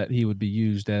now that he would be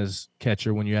used as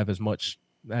catcher when you have as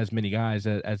many guys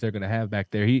as they're going to have back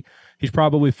there. He's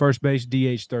probably first base,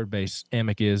 DH, third base.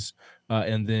 Amick is,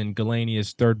 and then Galaney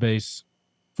is third base,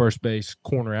 first base,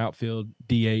 corner outfield,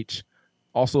 DH.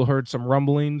 Also heard some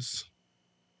rumblings.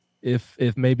 If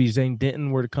maybe Zane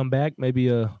Denton were to come back, maybe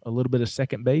a little bit of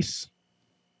second base,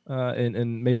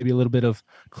 and maybe a little bit of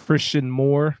Christian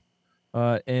Moore,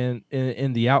 and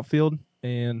in the outfield,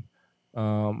 and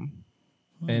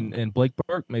Blake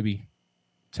Burke maybe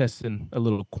testing a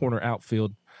little corner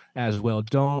outfield as well.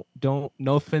 Don't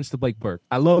no offense to Blake Burke.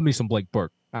 I love me some Blake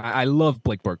Burke. I love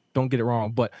Blake Burke. Don't get it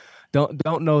wrong, but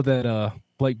don't know that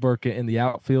Blake Burke in the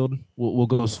outfield will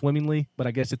go swimmingly. But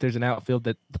I guess if there's an outfield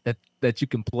that you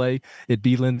can play, it'd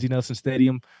be Lindsey Nelson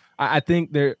Stadium. I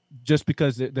think they're just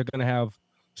because they're going to have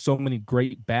so many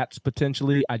great bats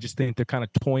potentially. I just think they're kind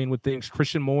of toying with things.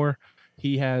 Christian Moore,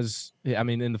 in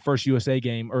the first USA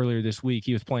game earlier this week,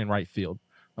 he was playing right field.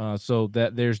 So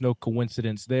that there's no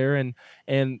coincidence there.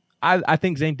 And I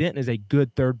think Zane Denton is a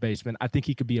good third baseman. I think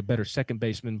he could be a better second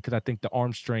baseman because I think the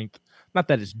arm strength, not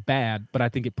that it's bad, but I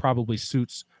think it probably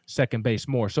suits second base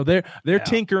more. So they're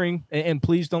tinkering, and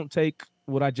please don't take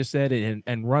what I just said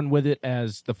and run with it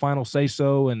as the final say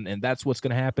so, and that's what's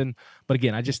going to happen. But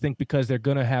again, I just think because they're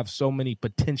going to have so many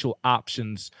potential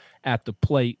options at the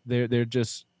plate, they're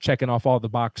just checking off all the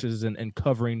boxes and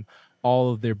covering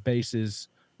all of their bases.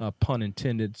 Pun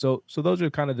intended. So those are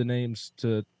kind of the names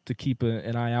to keep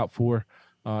an eye out for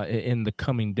in the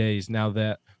coming days. Now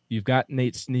that you've got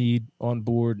Nate Snead on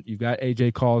board, you've got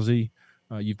AJ Causey,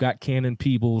 you've got Cannon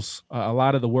Peebles. A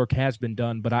lot of the work has been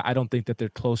done, but I don't think that they're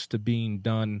close to being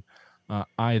done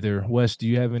either. Wes, do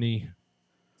you have any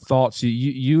thoughts?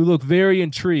 You look very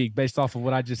intrigued based off of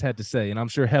what I just had to say, and I'm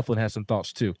sure Heflin has some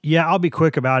thoughts too. Yeah, I'll be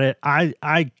quick about it.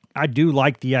 I do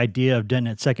like the idea of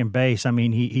Denton at second base. I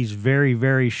mean, he's very,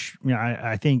 very.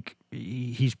 I think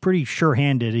he's pretty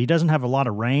sure-handed. He doesn't have a lot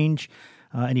of range,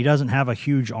 and he doesn't have a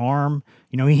huge arm.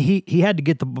 He had to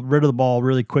get rid of the ball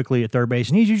really quickly at third base,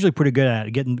 and he's usually pretty good at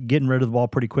it, getting rid of the ball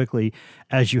pretty quickly,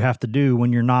 as you have to do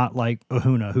when you're not like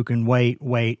Ahuna, who can wait,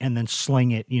 and then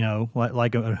sling it.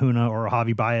 Like Ahuna or a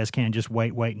Javi Baez can just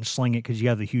wait, and sling it because you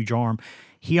have the huge arm.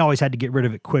 He always had to get rid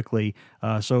of it quickly.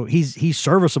 So he's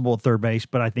serviceable at third base,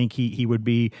 but I think he would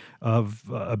be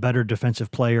a better defensive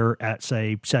player at,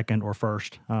 say, second or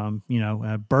first.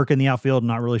 Burke in the outfield,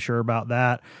 not really sure about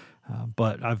that,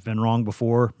 but I've been wrong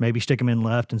before. Maybe stick him in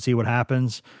left and see what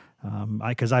happens.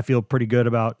 Because I feel pretty good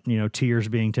about Tiers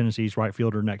being Tennessee's right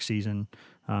fielder next season,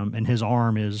 and his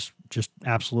arm is just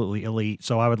absolutely elite.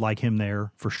 So I would like him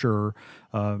there for sure.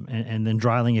 And then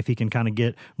Dreiling, if he can kind of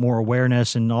get more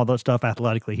awareness and all that stuff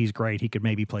athletically, he's great. He could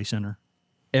maybe play center.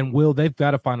 And they've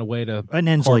got to find a way to. And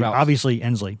Ensley, obviously.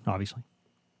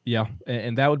 Yeah,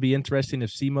 and that would be interesting if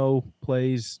Simo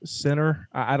plays center.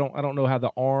 I don't know how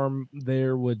the arm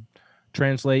there would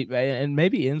translate, and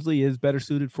maybe Inslee is better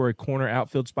suited for a corner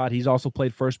outfield spot. He's also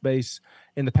played first base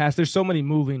in the past. There's so many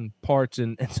moving parts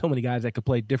and so many guys that could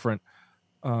play different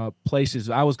places.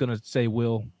 I was going to say,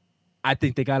 I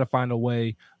think they got to find a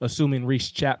way, assuming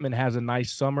Reese Chapman has a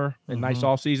nice summer and nice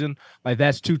offseason. Like,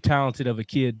 that's too talented of a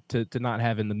kid to not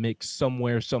have in the mix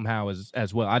somewhere, somehow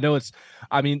as well.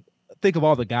 Think of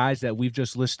all the guys that we've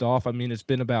just listed off. I mean, it's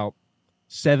been about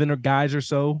 7 guys or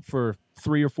so for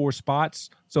 3 or 4 spots.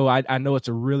 So I know it's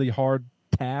a really hard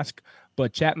task,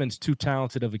 but Chapman's too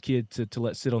talented of a kid to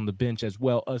let sit on the bench as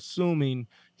well, assuming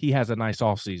he has a nice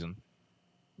offseason.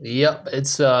 Yep.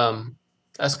 It's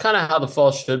that's kind of how the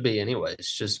fall should be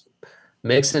anyways. Just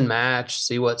mix and match,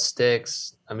 see what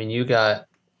sticks. I mean, you got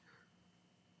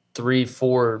 3,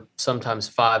 4, sometimes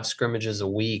 5 scrimmages a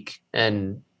week,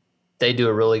 and they do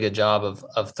a really good job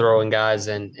of throwing guys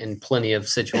in plenty of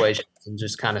situations and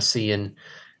just kind of seeing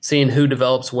who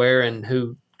develops where and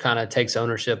who kind of takes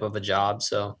ownership of a job.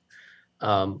 So,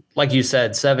 like you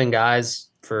said, 7 guys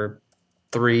for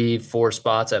 3, 4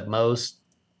 spots at most.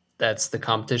 That's the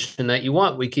competition that you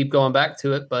want. We keep going back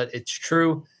to it, but it's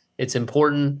true. It's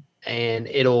important, and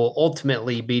it'll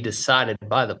ultimately be decided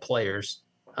by the players.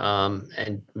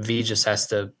 And V just has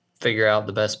to figure out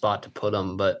the best spot to put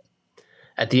them. But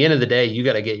at the end of the day, you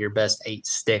got to get your best 8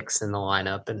 sticks in the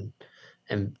lineup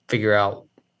and figure out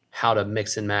how to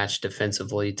mix and match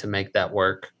defensively to make that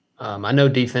work. I know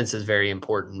defense is very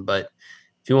important, but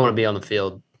if you want to be on the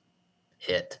field,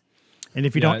 hit. And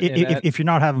if you don't, if you're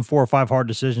not having 4 or 5 hard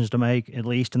decisions to make, at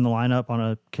least in the lineup on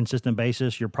a consistent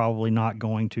basis, you're probably not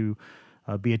going to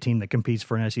be a team that competes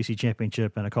for an SEC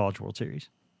championship and a College World Series.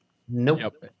 Nope.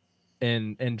 Yep.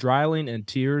 And Dreiling and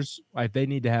Tiers, like, they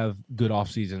need to have good off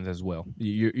seasons as well.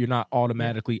 You're not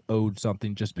automatically owed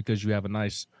something just because you have a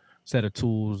nice set of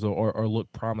tools or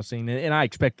look promising. And I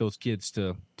expect those kids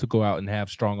to go out and have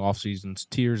strong off seasons.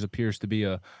 Tiers appears to be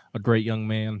a great young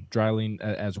man. Dreiling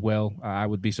as well. I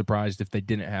would be surprised if they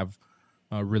didn't have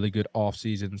a really good off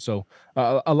season. So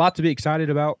a lot to be excited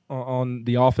about on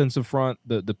the offensive front,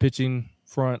 the pitching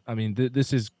front. I mean,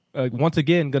 this is once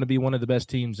again going to be one of the best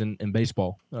teams in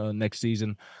baseball next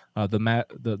season.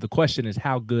 The question is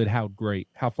how good, how great,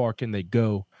 how far can they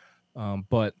go?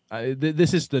 But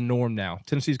this is the norm now.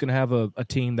 Tennessee's going to have a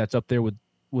team that's up there with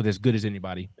as good as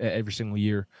anybody every single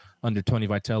year under Tony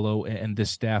Vitello and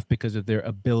this staff because of their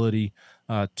ability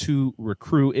to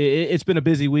recruit. It's been a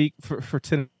busy week for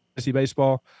Tennessee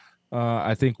baseball.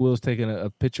 I think Will's taking a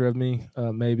picture of me,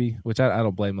 maybe, which I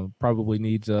don't blame him. Probably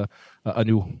needs a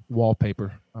new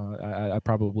wallpaper. I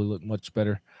probably look much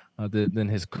better than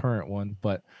his current one.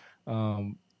 But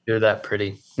you're that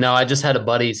pretty. No, I just had a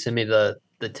buddy send me the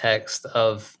text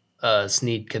of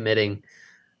Snead committing,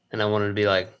 and I wanted to be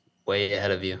like way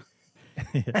ahead of you.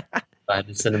 I had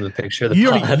to send him a picture of the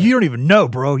pod. You don't even know,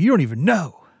 bro. You don't even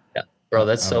know. Yeah, bro,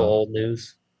 that's so old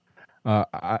news.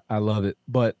 I love it,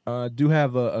 but do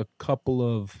have a couple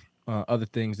of other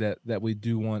things that we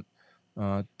do want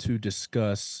to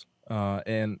discuss,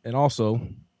 and also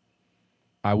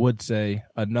I would say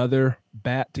another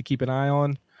bat to keep an eye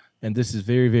on, and this is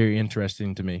very, very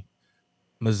interesting to me.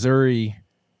 Missouri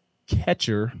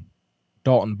catcher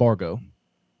Dalton Bargo,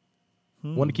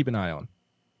 one to keep an eye on.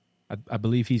 I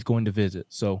believe he's going to visit,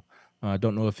 so I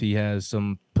don't know if he has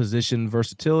some position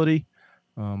versatility.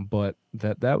 But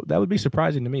that would be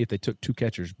surprising to me if they took 2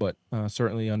 catchers, but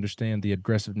certainly understand the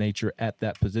aggressive nature at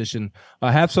that position.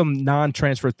 I have some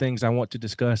non-transfer things I want to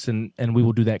discuss, and we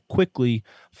will do that quickly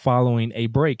following a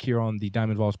break here on the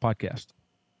Diamond Vols podcast.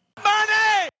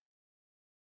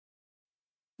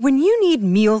 When you need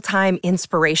mealtime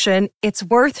inspiration, it's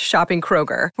worth shopping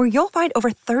Kroger, where you'll find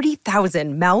over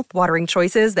 30,000 mouth-watering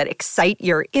choices that excite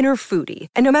your inner foodie.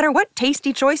 And no matter what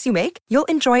tasty choice you make, you'll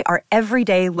enjoy our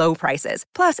everyday low prices,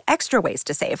 plus extra ways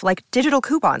to save, like digital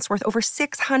coupons worth over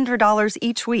 $600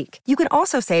 each week. You can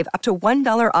also save up to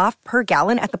 $1 off per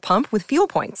gallon at the pump with fuel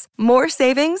points. More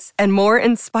savings and more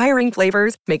inspiring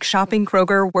flavors make shopping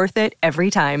Kroger worth it every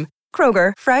time.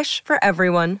 Kroger, fresh for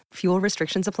everyone. Fuel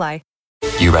restrictions apply.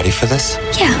 You ready for this?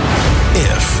 Yeah.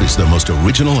 If is the most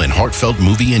original and heartfelt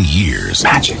movie in years.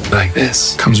 Magic like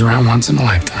this comes around once in a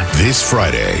lifetime. This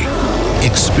Friday,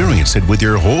 experience it with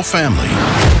your whole family.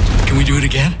 Can we do it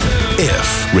again?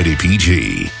 If, rated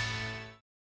PG.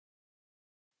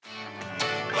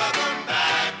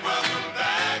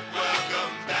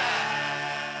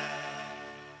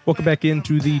 Welcome back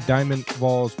into the Diamond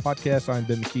Vols podcast. I'm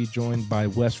Ben McKee, joined by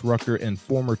Wes Rucker and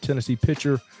former Tennessee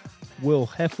pitcher Will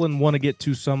Heflin. Want to get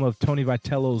to some of Tony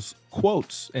Vitello's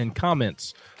quotes and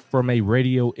comments from a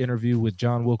radio interview with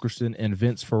John Wilkerson and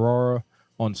Vince Ferrara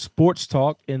on Sports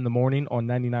Talk in the morning on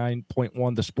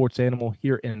 99.1 The Sports Animal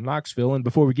here in Knoxville. And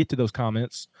before we get to those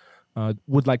comments,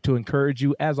 would like to encourage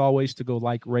you, as always, to go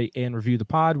like, rate, and review the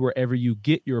pod wherever you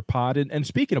get your pod. And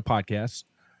speaking of podcasts,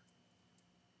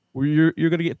 you're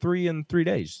going to get 3 in 3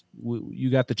 days. You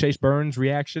got the Chase Burns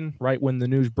reaction right when the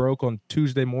news broke on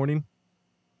Tuesday morning.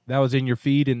 That was in your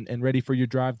feed and ready for your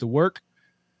drive to work.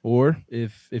 Or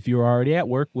if you were already at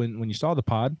work when you saw the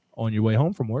pod on your way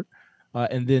home from work.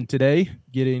 And then today,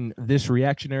 getting this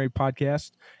reactionary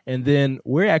podcast. And then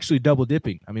we're actually double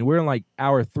dipping. I mean, we're in like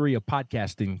hour 3 of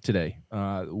podcasting today.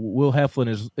 Will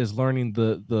Heflin is learning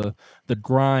the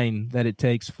grind that it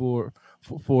takes for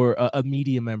a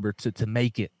media member to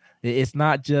make it. It's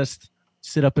not just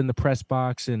sit up in the press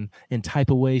box and type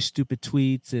away stupid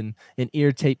tweets and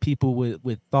irritate people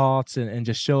with thoughts and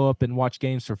just show up and watch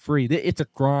games for free. It's a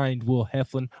grind, Will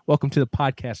Heflin. Welcome to the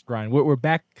podcast grind. We're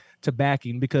back to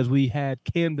backing because we had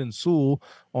Camden Sewell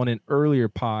on an earlier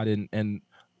pod and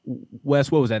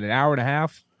Wes, what was that, an hour and a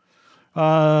half?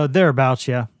 Thereabouts,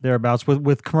 yeah. Thereabouts.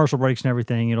 With commercial breaks and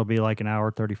everything, it'll be like an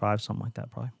hour 35, something like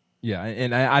that probably. Yeah,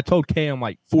 and I told Cam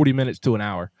like 40 minutes to an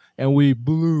hour, and we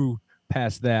blew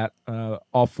past that.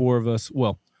 All four of us,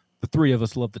 well, the three of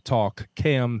us love to talk.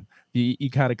 Cam, you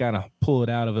kind of pull it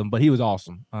out of him, but he was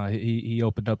awesome. He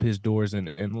opened up his doors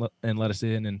and let us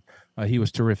in, and he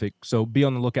was terrific. So be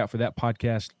on the lookout for that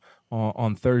podcast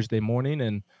on Thursday morning.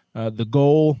 And the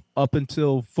goal up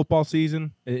until football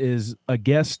season is a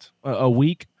guest a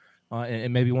week,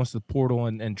 and maybe once the portal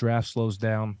and draft slows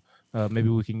down, maybe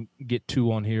we can get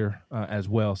two on here as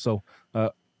well. So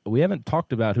we haven't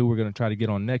talked about who we're going to try to get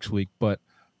on next week, but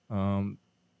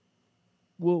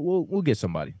we'll get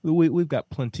somebody. We've got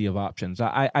plenty of options.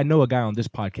 I know a guy on this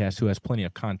podcast who has plenty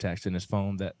of contacts in his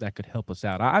phone that could help us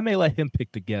out. I may let him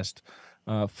pick the guest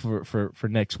for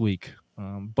next week.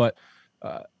 But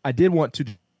I did want to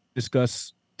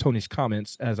discuss Tony's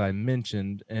comments, as I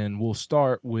mentioned, and we'll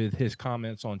start with his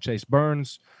comments on Chase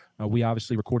Burns. We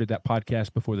obviously recorded that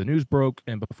podcast before the news broke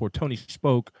and before Tony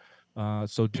spoke.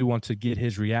 So do want to get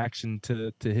his reaction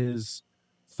to his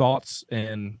thoughts.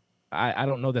 And I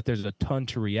don't know that there's a ton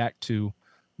to react to,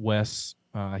 Wes.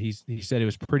 He said it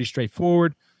was pretty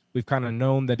straightforward. We've kind of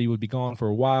known that he would be gone for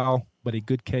a while, but a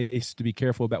good case to be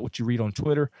careful about what you read on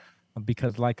Twitter,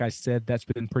 because like I said, that's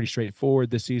been pretty straightforward.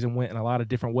 This season went in a lot of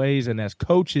different ways. And as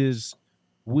coaches,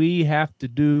 we have to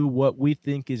do what we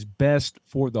think is best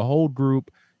for the whole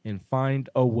group and find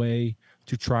a way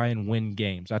to try and win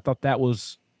games. I thought that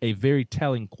was a very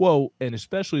telling quote, and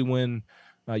especially when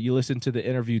you listen to the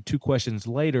interview 2 questions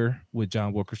later with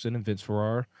John Wilkerson and Vince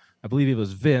Ferrara. I believe it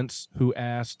was Vince who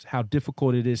asked how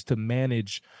difficult it is to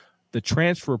manage the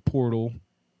transfer portal,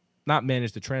 not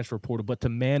manage the transfer portal, but to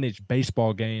manage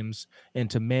baseball games and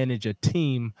to manage a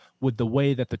team with the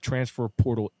way that the transfer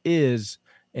portal is.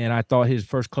 And I thought his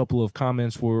first couple of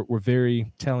comments were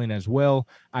very telling as well.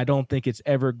 I don't think it's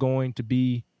ever going to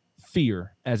be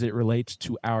fear as it relates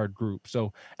to our group.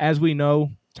 So as we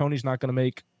know, Tony's not going to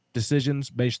make decisions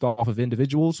based off of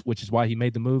individuals, which is why he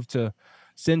made the move to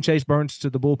send Chase Burns to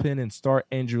the bullpen and start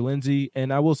Andrew Lindsey.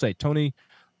 And I will say, Tony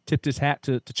tipped his hat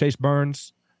to Chase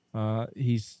Burns.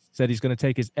 He's said he's going to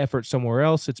take his effort somewhere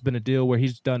else. It's been a deal where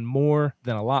he's done more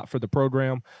than a lot for the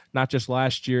program, not just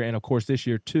last year and, of course, this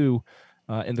year too.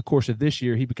 In the course of this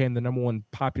year, he became the #1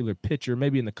 popular pitcher,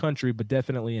 maybe in the country, but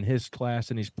definitely in his class,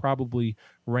 and he's probably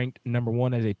ranked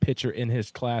 #1 as a pitcher in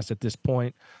his class at this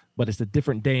point. But it's a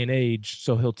different day and age,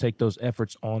 so he'll take those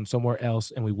efforts on somewhere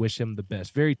else, and we wish him the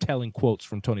best. Very telling quotes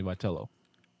from Tony Vitello.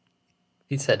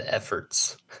 He said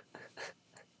efforts.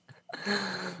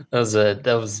 That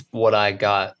was what I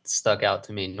got stuck out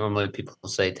to me. Normally people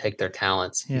say take their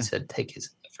talents. Yeah. He said take his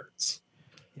efforts.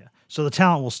 Yeah. So the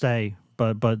talent will stay,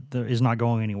 but is not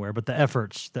going anywhere. But the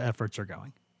efforts are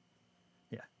going.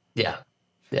 Yeah.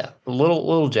 A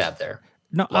little jab there.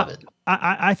 No, love it.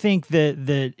 I think that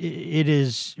it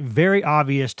is very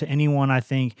obvious to anyone, I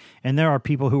think, and there are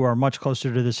people who are much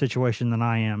closer to the situation than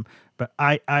I am, but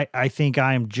I think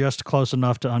I am just close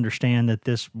enough to understand that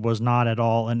this was not at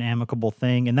all an amicable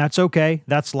thing, and that's okay.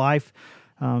 That's life.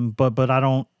 But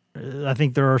I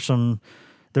think there's some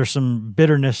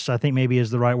bitterness, I think maybe is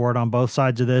the right word, on both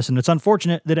sides of this, and it's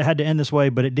unfortunate that it had to end this way,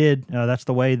 but it did. That's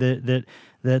the way that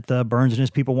Burns and his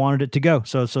people wanted it to go.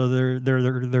 So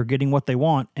they're getting what they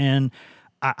want, and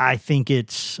I think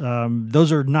it's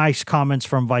those are nice comments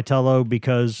from Vitello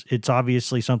because it's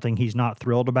obviously something he's not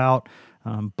thrilled about.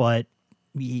 But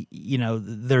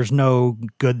there's no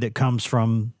good that comes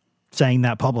from saying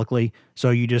that publicly. So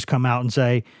you just come out and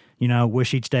say,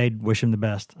 wish he'd stayed, wish him the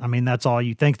best. I mean, that's all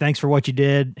you think. Thanks for what you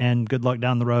did and good luck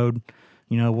down the road.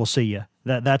 We'll see you.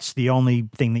 That's the only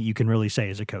thing that you can really say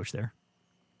as a coach there.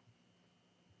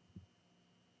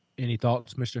 Any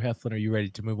thoughts, Mr. Heflin? Are you ready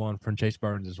to move on from Chase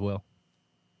Burns as well?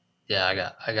 Yeah,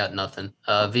 I got nothing.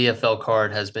 VFL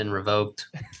card has been revoked,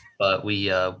 but we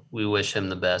wish him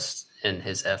the best in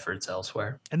his efforts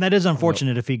elsewhere. And that is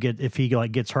unfortunate if he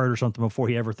gets hurt or something before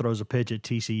he ever throws a pitch at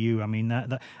TCU. I mean,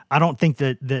 that I don't think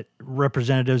that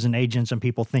representatives and agents and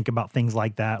people think about things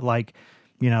like that. Like,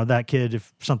 that kid,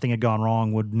 if something had gone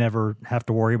wrong, would never have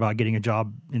to worry about getting a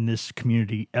job in this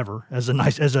community ever as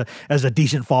a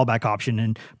decent fallback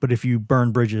option. But if you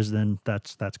burn bridges, then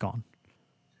that's gone.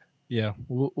 Yeah,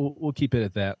 we'll keep it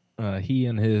at that. he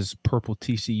and his purple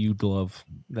TCU glove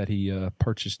that he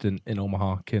purchased in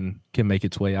Omaha can make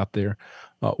its way out there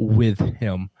with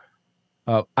him.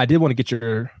 I did want to get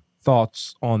your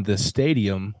thoughts on the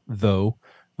stadium, though,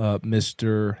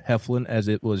 Mr. Heflin, as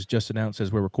it was just announced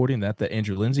as we're recording that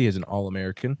Andrew Lindsay is an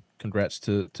All-American. Congrats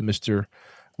to Mr.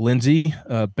 Lindsay,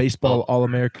 baseball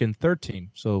All-American third team.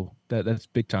 So that's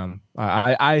big time.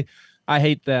 I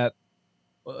hate that.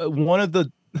 One of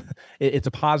the it's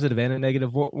a positive and a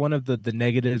negative. One of the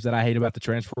negatives that I hate about the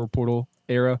transfer portal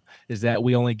era is that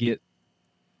we only get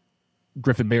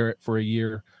Griffin Barrett for a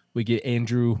year. We get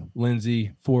Andrew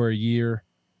Lindsay for a year.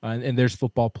 And there's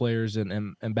football players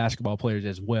and basketball players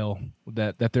as well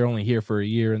that they're only here for a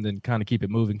year and then kind of keep it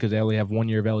moving because they only have 1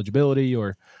 year of eligibility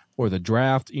or the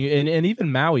draft. And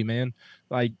even Maui, man,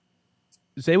 like,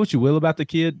 say what you will about the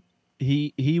kid,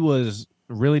 he was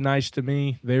really nice to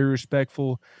me, very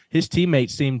respectful. His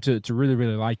teammates seemed to really,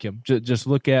 really like him. Just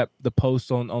look at the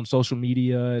posts on social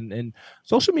media, and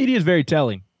social media is very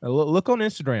telling. Look on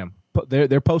Instagram.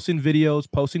 They're posting videos,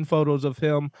 posting photos of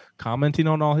him, commenting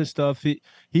on all his stuff.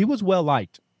 He was well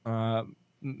liked.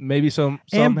 Maybe some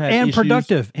had issues.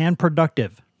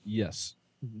 productive. Yes.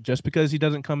 Just because he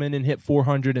doesn't come in and hit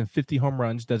 450 home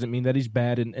runs doesn't mean that he's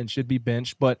bad and should be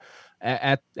benched. But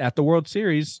at the World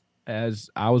Series, as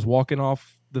I was walking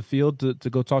off the field to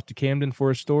go talk to Camden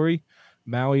for a story,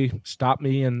 Maui stopped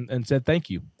me and said thank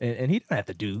you. And he didn't have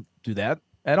to do that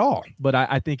at all. But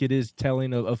I think it is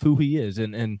telling of who he is.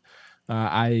 And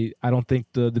I don't think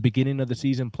the beginning of the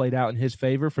season played out in his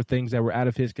favor for things that were out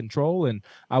of his control. And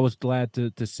I was glad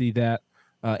to see that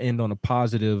end on a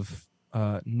positive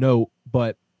note.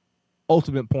 But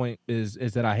ultimate point is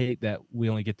that I hate that we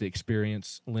only get to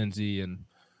experience Lindsay and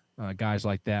guys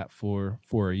like that for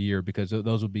a year, because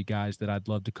those would be guys that I'd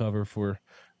love to cover for.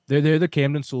 They're the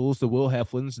Camden Sewells, the Will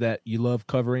Heflins that you love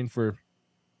covering for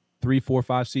 3, 4,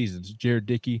 5 seasons. Jared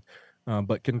Dickey,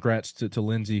 but congrats to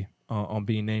Lindsay on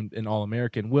being named an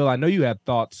All-American. Will, I know you had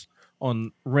thoughts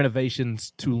on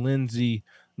renovations to Lindsey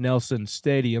Nelson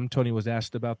Stadium. Tony was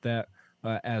asked about that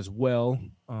as well,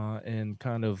 and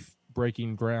kind of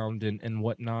breaking ground and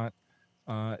whatnot.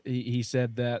 He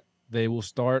said that they will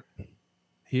start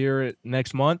here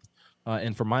next month.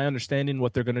 And from my understanding,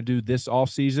 what they're going to do this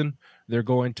offseason, they're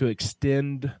going to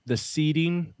extend the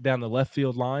seating down the left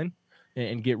field line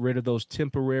and get rid of those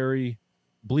temporary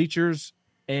bleachers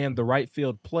and the right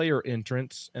field player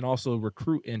entrance and also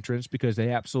recruit entrance, because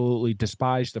they absolutely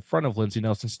despise the front of Lindsey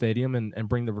Nelson Stadium and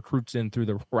bring the recruits in through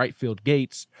the right field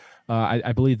gates.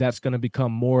 I believe that's going to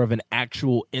become more of an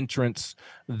actual entrance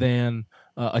than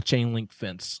a chain link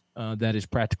fence that is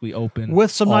practically open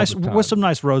with some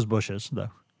nice rose bushes, though.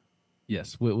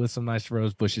 Yes, with some nice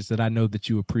rose bushes that I know that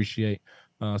you appreciate.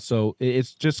 So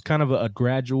it's just kind of a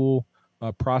gradual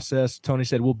process. Tony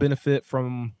said we'll benefit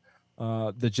from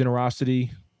the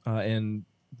generosity and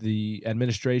the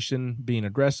administration being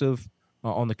aggressive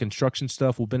on the construction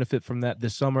stuff. We'll benefit from that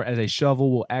this summer as a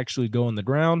shovel will actually go in the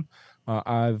ground.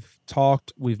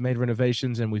 We've made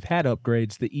renovations and we've had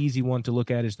upgrades. The easy one to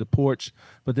look at is the porch,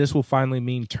 but this will finally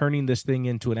mean turning this thing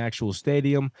into an actual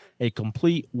stadium, a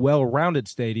complete, well-rounded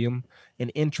stadium, an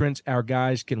entrance our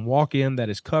guys can walk in that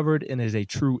is covered and is a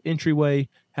true entryway,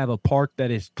 have a park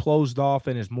that is closed off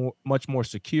and is much more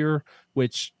secure,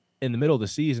 which in the middle of the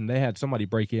season, they had somebody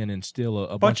break in and steal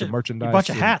a bunch of merchandise. A bunch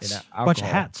of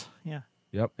hats. Yeah.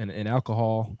 Yep, and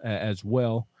alcohol as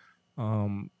well.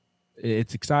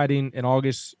 It's exciting. In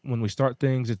August, when we start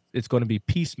things, it's going to be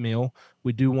piecemeal.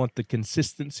 We do want the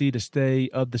consistency to stay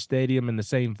of the stadium and the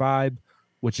same vibe,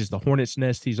 which is the hornet's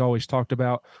nest he's always talked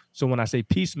about. So when I say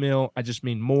piecemeal, I just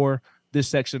mean more. This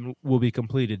section will be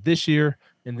completed this year,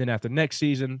 and then after next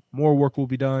season, more work will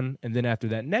be done, and then after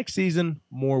that next season,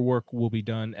 more work will be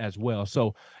done as well.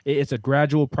 So it's a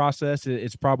gradual process.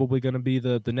 It's probably going to be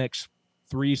the next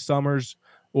 3 summers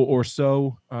or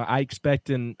so. I expect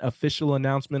an official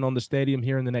announcement on the stadium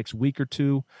here in the next week or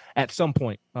two at some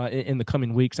point in the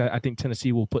coming weeks. I think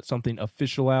Tennessee will put something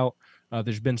official out.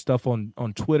 There's been stuff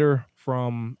on Twitter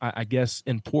from, I guess,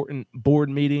 important board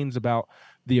meetings about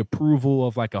the approval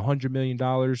of like $100 million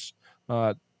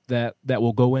that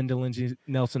will go into Lindsey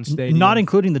Nelson Stadium. Not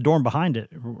including the dorm behind it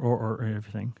or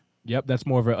everything. Yep, that's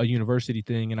more of a university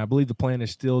thing. And I believe the plan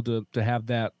is still to have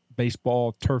that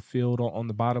baseball turf field on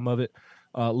the bottom of it.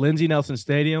 Lindsey Nelson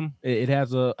Stadium, it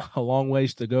has a long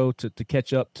ways to go to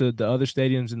catch up to the other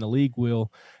stadiums in the league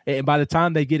will. And by the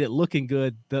time they get it looking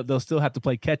good, they'll still have to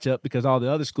play catch up because all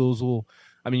the other schools will.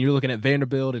 I mean, you're looking at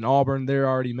Vanderbilt and Auburn. They're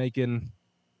already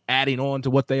adding on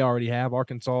to what they already have,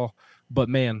 Arkansas. But,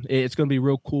 man, it's going to be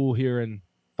real cool here in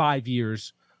 5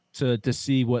 years to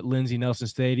see what Lindsey Nelson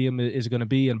Stadium is going to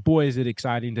be. And boy, is it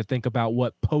exciting to think about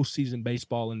what postseason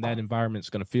baseball in that environment is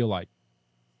going to feel like.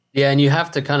 Yeah, and you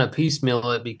have to kind of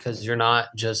piecemeal it because you're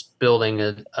not just building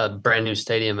a brand new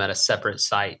stadium at a separate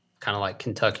site, kind of like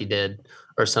Kentucky did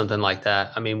or something like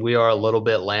that. I mean, we are a little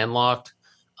bit landlocked,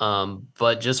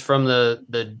 but just from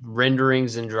the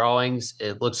renderings and drawings,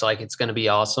 it looks like it's going to be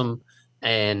awesome.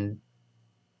 And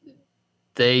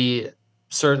they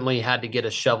certainly had to get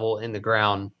a shovel in the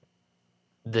ground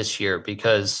this year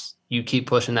because you keep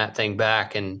pushing that thing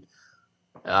back, and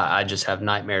I just have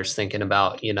nightmares thinking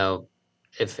about,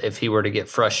 if he were to get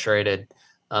frustrated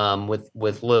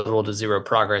with little to zero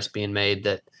progress being made,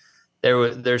 that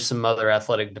there's some other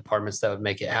athletic departments that would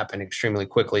make it happen extremely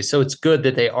quickly. So it's good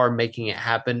that they are making it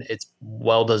happen. It's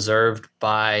well deserved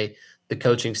by the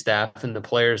coaching staff and the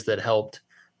players that helped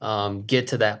get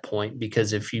to that point,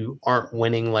 because if you aren't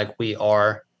winning like we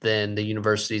are, then the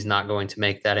university is not going to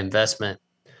make that investment.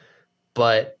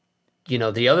 But,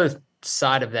 the other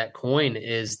side of that coin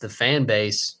is the fan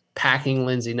base packing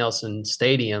Lindsey Nelson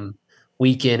Stadium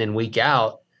week in and week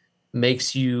out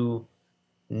makes you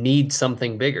need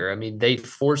something bigger. I mean, they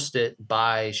forced it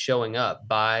by showing up,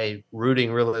 by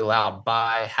rooting really loud,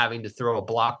 by having to throw a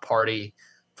block party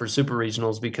for super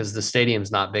regionals because the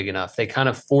stadium's not big enough. They kind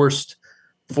of forced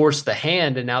the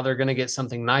hand, and now they're going to get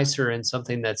something nicer and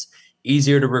something that's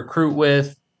easier to recruit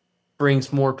with,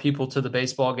 brings more people to the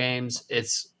baseball games.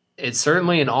 It's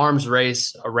certainly an arms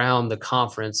race around the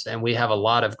conference, and we have a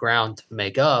lot of ground to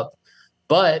make up,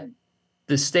 but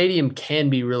the stadium can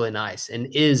be really nice and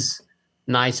is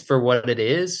nice for what it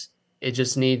is. It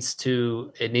just needs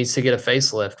to get a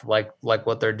facelift like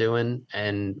what they're doing,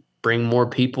 and bring more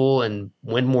people and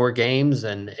win more games,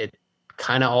 and it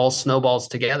kind of all snowballs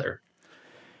together.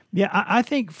 Yeah, I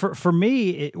think for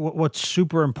me, what's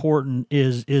super important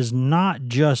is not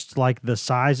just like the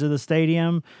size of the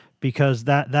stadium, because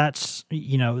that's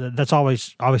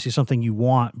always obviously something you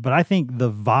want, but I think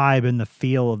the vibe and the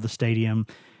feel of the stadium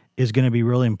is going to be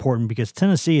really important, because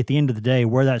Tennessee, at the end of the day,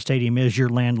 where that stadium is, you're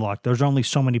landlocked. There's only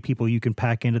so many people you can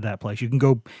pack into that place. You can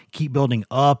go keep building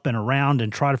up and around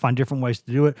and try to find different ways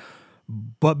to do it.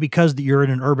 But because you're in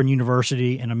an urban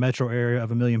university in a metro area of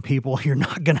 1 million people, you're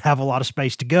not going to have a lot of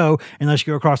space to go unless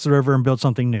you go across the river and build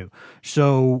something new.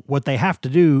 So what they have to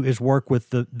do is work with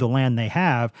the land they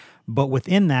have. But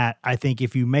within that, I think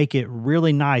if you make it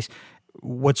really nice,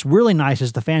 what's really nice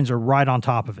is the fans are right on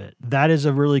top of it. That is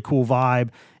a really cool vibe.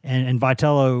 And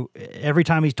Vitello, every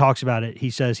time he talks about it,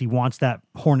 he says he wants that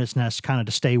hornet's nest kind of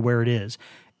to stay where it is.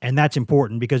 And that's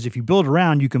important, because if you build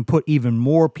around, you can put even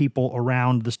more people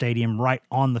around the stadium right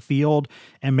on the field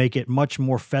and make it much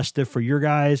more festive for your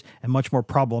guys and much more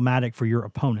problematic for your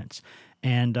opponents.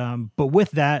 And but with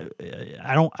that,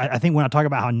 I think when I talk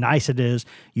about how nice it is,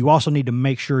 you also need to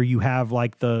make sure you have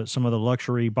like some of the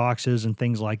luxury boxes and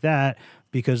things like that,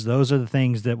 because those are the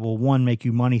things that will, one, make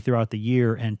you money throughout the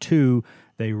year, and two,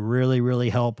 they really, really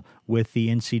help with the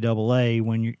NCAA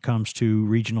when it comes to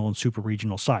regional and super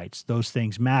regional sites. Those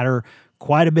things matter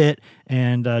quite a bit,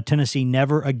 and Tennessee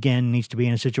never again needs to be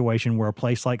in a situation where a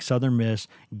place like Southern Miss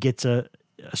gets a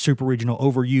super regional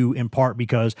over you, in part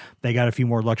because they got a few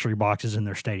more luxury boxes in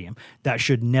their stadium. That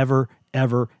should never,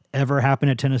 ever, ever happen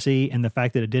at Tennessee, and the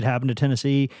fact that it did happen to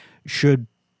Tennessee should,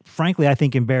 frankly, I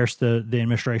think, embarrass the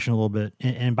administration a little bit.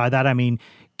 And by that, I mean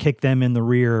kick them in the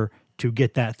rear to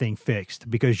get that thing fixed,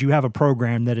 because you have a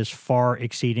program that is far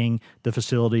exceeding the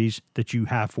facilities that you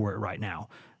have for it right now.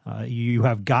 You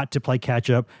have got to play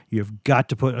catch up. You've got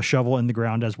to put a shovel in the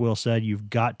ground, as Will said. You've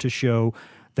got to show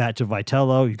that to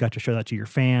Vitello. You've got to show that to your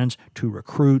fans, to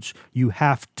recruits. You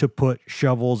have to put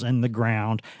shovels in the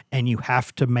ground, and you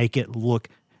have to make it look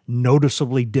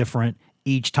noticeably different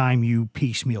each time you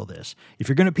piecemeal this. If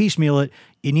you're going to piecemeal it,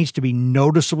 it needs to be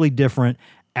noticeably different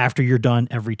after you're done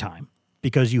every time,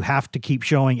 because you have to keep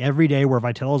showing every day where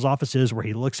Vitello's office is, where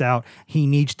he looks out. He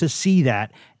needs to see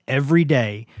that every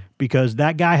day, because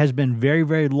that guy has been very,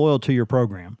 very loyal to your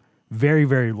program. Very,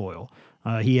 very loyal.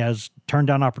 He has turned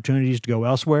down opportunities to go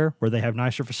elsewhere where they have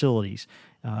nicer facilities.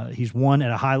 He's won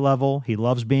at a high level. He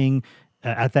loves being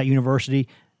at that university.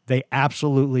 They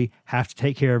absolutely have to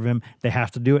take care of him. They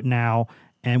have to do it now.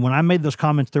 And when I made those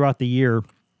comments throughout the year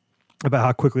about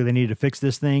how quickly they needed to fix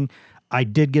this thing, I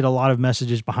did get a lot of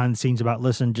messages behind the scenes about,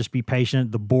 listen, just be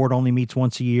patient. The board only meets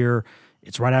once a year.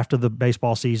 It's right after the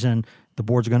baseball season. The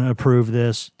board's going to approve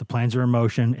this. The plans are in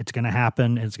motion. It's going to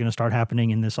happen. It's going to start happening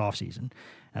in this offseason.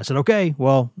 I said, okay,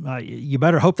 well, you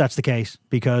better hope that's the case,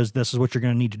 because this is what you're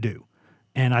going to need to do.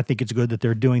 And I think it's good that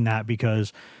they're doing that,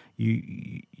 because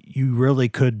you really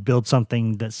could build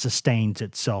something that sustains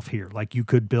itself here. Like, you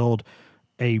could build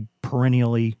a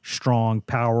perennially strong,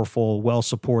 powerful,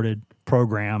 well-supported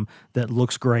program that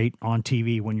looks great on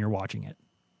TV when you're watching it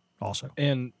also.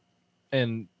 And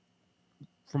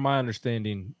from my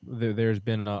understanding, there's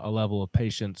been a level of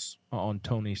patience on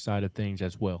Tony's side of things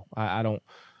as well. I don't.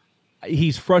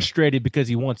 He's frustrated because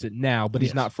he wants it now, but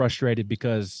he's not frustrated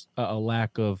because a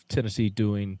lack of Tennessee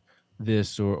doing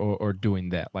this or doing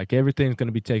that. Like everything's going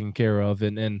to be taken care of,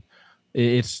 and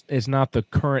it's not the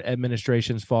current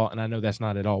administration's fault. And I know that's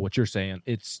not at all what you're saying.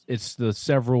 It's the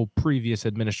several previous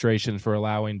administrations for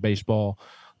allowing baseball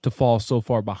to fall so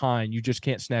far behind. You just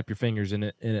can't snap your fingers and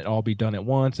it all be done at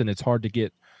once, and it's hard to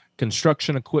get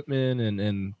construction equipment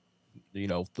and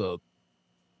the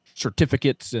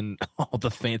certificates and all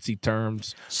the fancy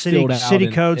terms, city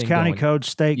codes, county codes,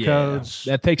 state codes.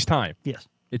 That takes time. Yes,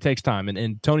 it takes time.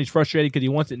 And Tony's frustrated because he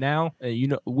wants it now.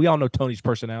 We all know Tony's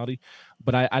personality,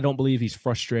 but I don't believe he's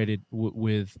frustrated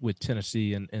with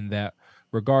Tennessee in that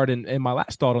regard. And my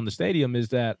last thought on the stadium is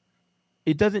that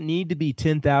it doesn't need to be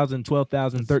 10,000,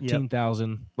 12,000,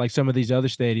 13,000 like some of these other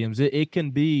stadiums. It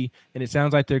can be, and it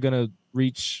sounds like they're going to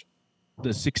reach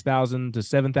the 6,000 to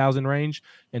 7,000 range.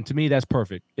 And to me, that's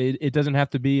perfect. It doesn't have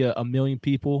to be a million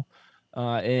people.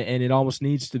 And it almost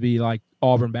needs to be like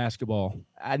Auburn basketball.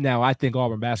 Now, I think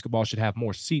Auburn basketball should have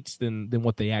more seats than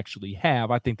what they actually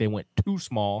have. I think they went too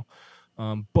small.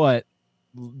 But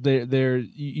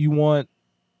you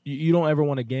don't ever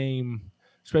want a game,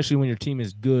 especially when your team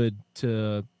is good,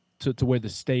 to where the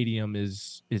stadium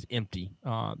is empty.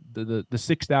 The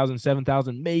 6,000,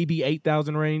 7,000, maybe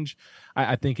 8,000 range,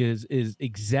 I think is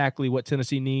exactly what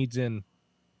Tennessee needs and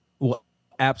will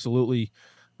absolutely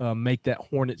make that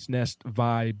Hornets Nest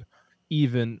vibe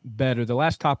even better. The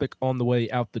last topic on the way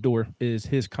out the door is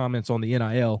his comments on the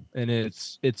NIL, and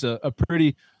it's a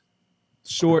pretty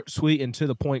short, sweet, and to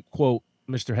the point quote,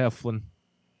 Mr. Heflin.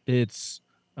 It's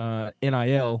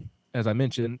NIL, as I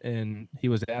mentioned, and he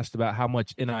was asked about how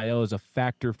much NIL is a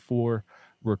factor for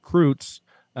recruits,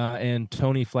 and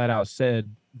Tony flat out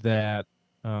said that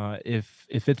if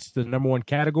it's the number one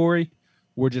category,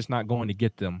 we're just not going to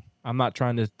get them. I'm not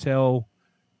trying to tell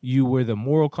you we're the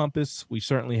moral compass. We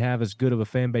certainly have as good of a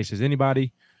fan base as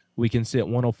anybody. We can sit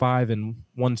 105 in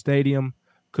one stadium.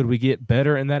 Could we get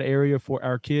better in that area for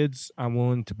our kids? I'm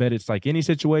willing to bet it's like any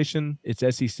situation. It's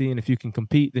SEC, and if you can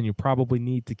compete, then you probably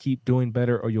need to keep doing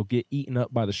better or you'll get eaten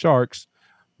up by the Sharks.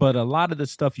 But a lot of the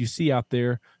stuff you see out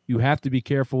there, you have to be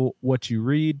careful what you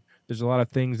read. There's a lot of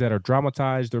things that are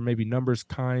dramatized or maybe numbers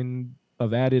kind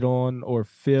of added on or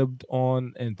fibbed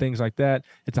on and things like that.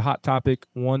 It's a hot topic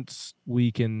once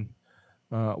we can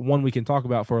one we can talk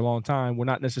about for a long time. We're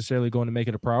not necessarily going to make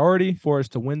it a priority for us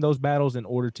to win those battles in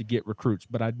order to get recruits.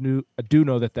 But I do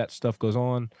know that stuff goes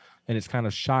on, and it's kind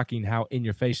of shocking how in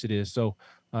your face it is. So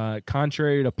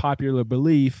contrary to popular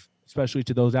belief, especially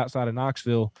to those outside of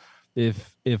Knoxville,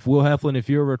 if Will Heflin, if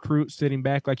you're a recruit sitting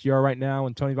back like you are right now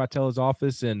in Tony Vitello's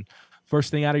office and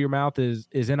first thing out of your mouth is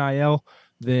NIL,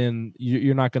 then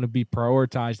you're not going to be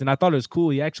prioritized. And I thought it was cool.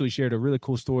 He actually shared a really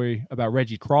cool story about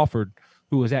Reggie Crawford,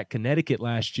 who was at Connecticut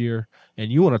last year.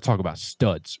 And you want to talk about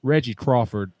studs. Reggie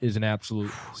Crawford is an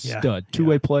absolute stud.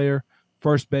 Two-way player,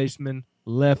 first baseman,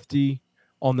 lefty,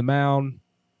 on the mound,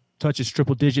 touches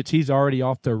triple digits. He's already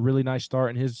off to a really nice start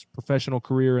in his professional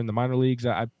career in the minor leagues.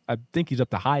 I think he's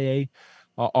up to high A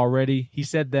already. He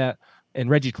said that, and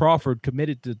Reggie Crawford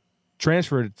committed to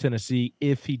transfer to Tennessee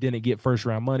if he didn't get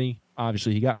first-round money.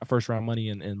 Obviously, he got first-round money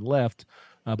and left.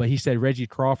 But he said Reggie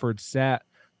Crawford sat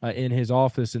in his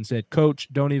office and said, "Coach,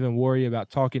 don't even worry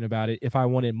about talking about it. If I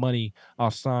wanted money,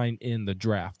 I'll sign in the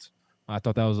draft." I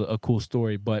thought that was a cool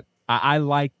story. But I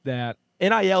like that.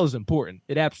 NIL is important.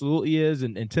 It absolutely is.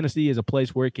 And Tennessee is a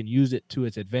place where it can use it to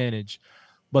its advantage.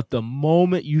 But the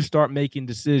moment you start making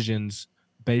decisions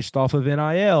based off of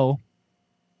NIL,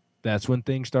 that's when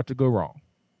things start to go wrong.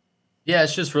 Yeah,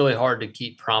 it's just really hard to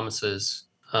keep promises,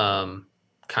 kind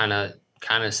of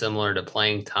similar to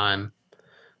playing time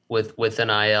with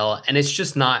NIL, and it's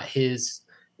just not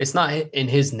it's not in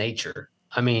his nature.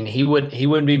 I mean, he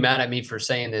wouldn't be mad at me for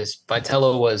saying this.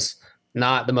 Vitello was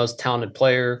not the most talented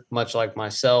player, much like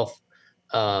myself.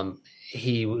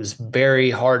 He was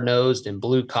very hard-nosed and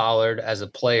blue-collared as a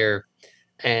player,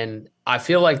 and I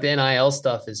feel like the NIL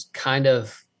stuff is kind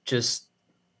of just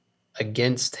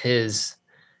against his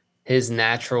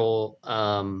natural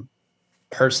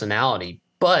personality,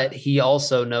 but he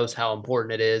also knows how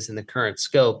important it is in the current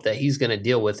scope that he's going to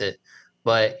deal with it.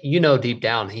 But deep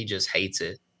down, he just hates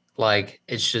it. Like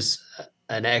it's just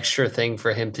an extra thing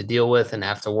for him to deal with and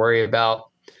have to worry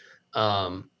about.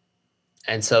 And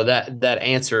so that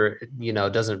answer,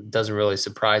 doesn't really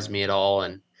surprise me at all.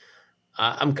 And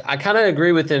I kind of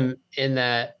agree with him in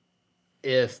that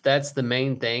if that's the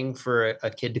main thing for a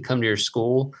kid to come to your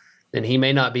school, then he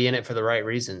may not be in it for the right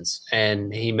reasons,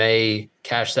 and he may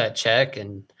cash that check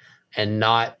and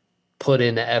not put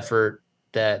in the effort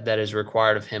that is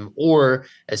required of him. Or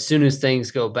as soon as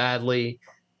things go badly,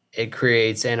 it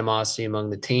creates animosity among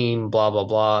the team, blah, blah,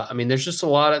 blah. I mean, there's just a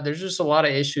lot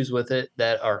of issues with it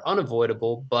that are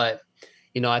unavoidable. But,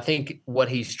 I think what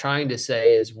he's trying to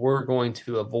say is we're going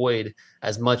to avoid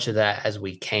as much of that as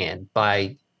we can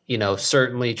by,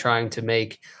 certainly trying to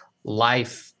make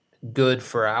life good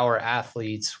for our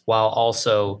athletes while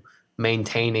also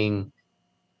maintaining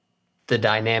the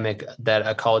dynamic that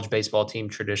a college baseball team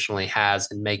traditionally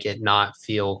has and make it not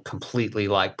feel completely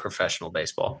like professional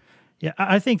baseball. Yeah,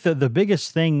 I think that the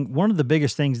biggest thing, one of the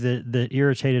biggest things that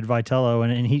irritated Vitello,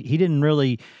 and he didn't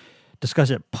really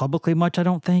discuss it publicly much, I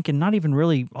don't think, and not even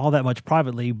really all that much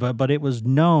privately, but it was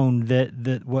known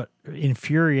that what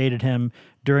infuriated him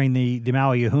during the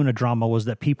Maui Ahuna drama was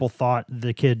that people thought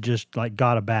the kid just like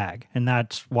got a bag, and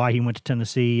that's why he went to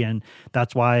Tennessee, and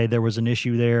that's why there was an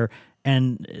issue there.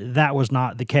 And that was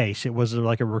not the case. It was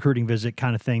like a recruiting visit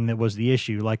kind of thing that was the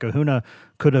issue. Like Ahuna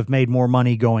could have made more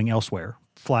money going elsewhere,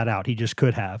 flat out. He just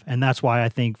could have. And that's why I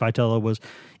think Vitello was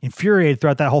infuriated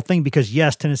throughout that whole thing, because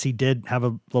yes, Tennessee did have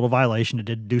a little violation. It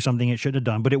did do something it shouldn't have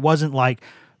done, but it wasn't like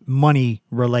money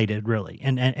related really.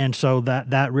 And so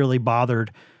that really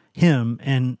bothered him.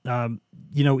 And,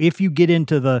 if you get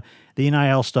into the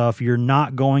NIL stuff, you're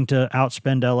not going to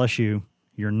outspend LSU.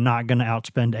 You're not going to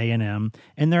outspend A&M.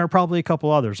 And there are probably a couple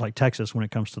others like Texas when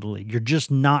it comes to the league. You're just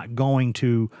not going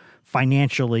to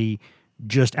financially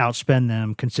just outspend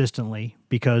them consistently,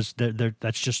 because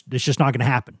it's just not going to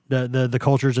happen. The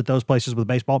cultures at those places with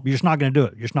baseball, you're just not going to do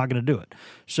it. You're just not going to do it.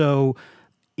 So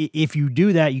if you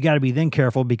do that, you got to be then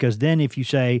careful, because then if you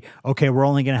say, okay, we're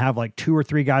only going to have like 2 or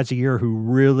 3 guys a year who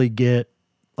really get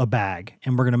a bag,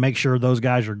 and we're going to make sure those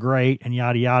guys are great and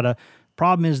yada, yada.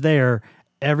 Problem is there,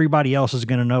 everybody else is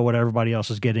going to know what everybody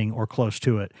else is getting or close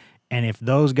to it. And if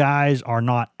those guys are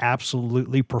not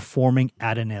absolutely performing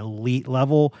at an elite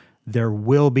level, there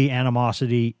will be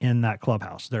animosity in that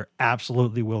clubhouse. There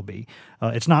absolutely will be.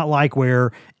 It's not like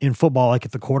where in football, like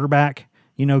if the quarterback,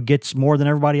 gets more than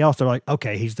everybody else, they're like,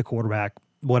 okay, he's the quarterback,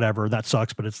 whatever, that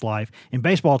sucks, but it's life. In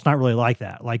baseball, it's not really like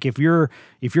that. Like if you're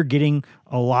getting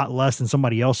a lot less than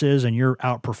somebody else is and you're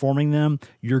outperforming them,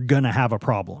 you're going to have a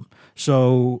problem.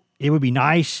 So it would be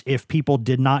nice if people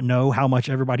did not know how much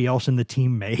everybody else in the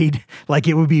team made. Like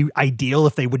it would be ideal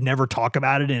if they would never talk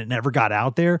about it and it never got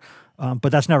out there.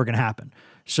 But that's never going to happen.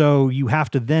 So you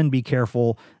have to then be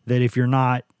careful that if you're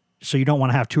not, so you don't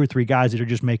want to have 2 or 3 guys that are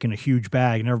just making a huge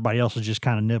bag and everybody else is just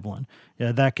kind of nibbling.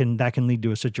 Yeah, that can lead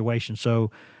to a situation. So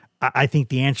I think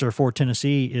the answer for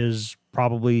Tennessee is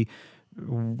probably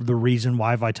the reason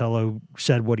why Vitello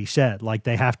said what he said. Like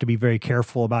they have to be very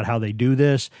careful about how they do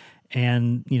this.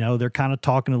 And, they're kind of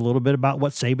talking a little bit about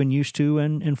what Saban used to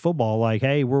in football. Like,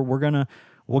 hey,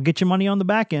 we'll get you money on the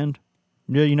back end.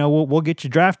 We'll get you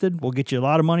drafted. We'll get you a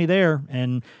lot of money there.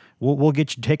 And we'll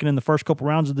get you taken in the first couple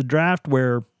rounds of the draft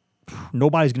where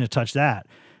nobody's going to touch that.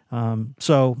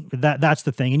 So that's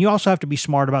the thing. And you also have to be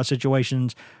smart about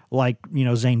situations like,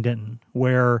 Zane Denton,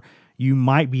 where you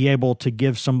might be able to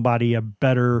give somebody a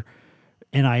better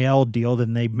NIL deal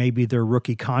than maybe their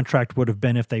rookie contract would have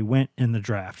been if they went in the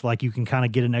draft. Like you can kind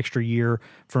of get an extra year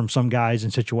from some guys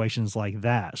in situations like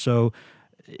that. So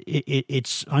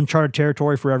it's uncharted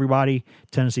territory for everybody.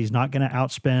 Tennessee's not going to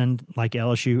outspend like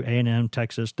LSU, A&M,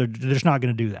 Texas. They're just not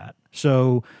going to do that.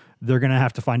 So they're going to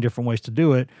have to find different ways to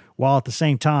do it, while at the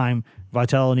same time,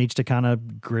 Vitello needs to kind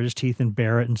of grit his teeth and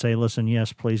bear it and say, listen,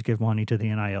 yes, please give money to the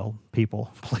NIL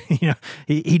people.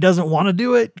 He doesn't want to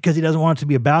do it because he doesn't want it to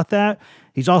be about that.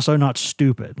 He's also not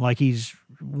stupid. Like he's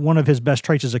one of his best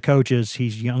traits as a coach is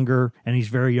he's younger and he's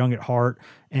very young at heart,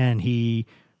 and he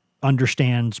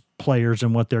understands players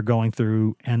and what they're going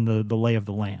through and the lay of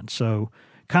the land. So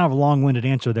kind of a long-winded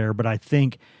answer there, but I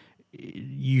think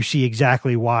you see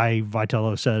exactly why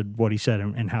Vitello said what he said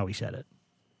and how he said it.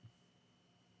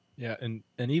 Yeah, and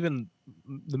even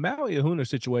the Maui Ahuna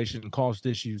situation caused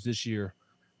issues this year,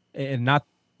 and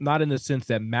not in the sense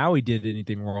that Maui did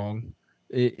anything wrong.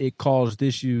 It caused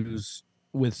issues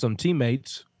with some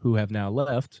teammates who have now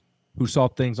left, who saw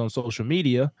things on social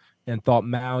media and thought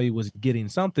Maui was getting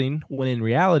something, when in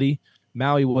reality,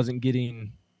 Maui wasn't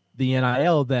getting the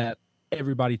NIL that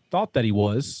everybody thought that he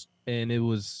was. And it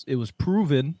was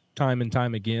proven time and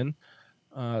time again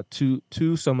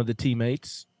to some of the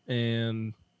teammates.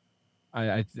 And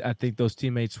I think those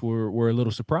teammates were a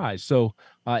little surprised. So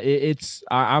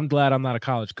I'm glad I'm not a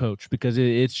college coach because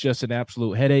it's just an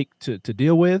absolute headache to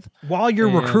deal with. While you're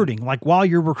recruiting,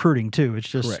 too, it's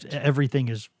just Correct. everything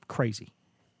is crazy.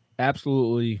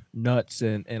 Absolutely nuts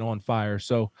and on fire.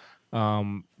 So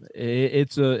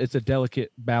it's a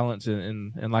delicate balance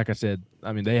and like I said,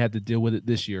 I mean they had to deal with it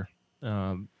this year.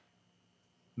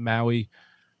 Maui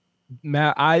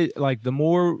Matt, I like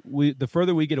the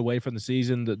further we get away from the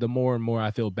season, the more and more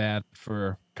I feel bad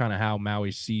for kind of how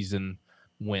Maui's season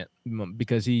went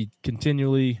because he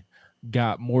continually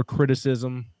got more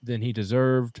criticism than he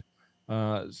deserved.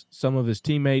 Some of his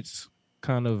teammates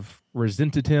kind of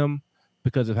resented him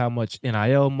because of how much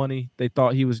NIL money they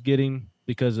thought he was getting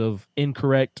because of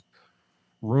incorrect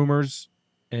rumors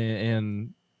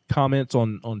and comments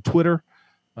on Twitter.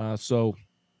 So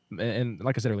and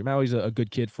like I said earlier, Maui's a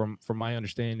good kid from my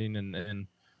understanding and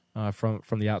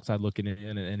from the outside looking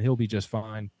in, and he'll be just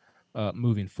fine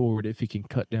moving forward if he can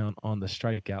cut down on the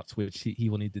strikeouts, which he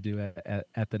will need to do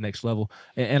at the next level.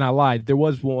 And I lied. There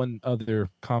was one other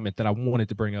comment that I wanted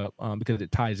to bring up because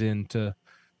it ties into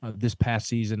this past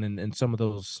season and some of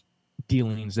those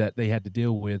dealings that they had to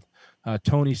deal with.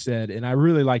 Tony said, and I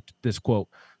really liked this quote,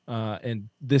 and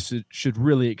this should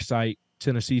really excite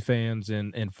Tennessee fans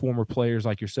and former players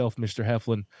like yourself, Mr.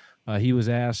 Heflin. He was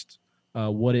asked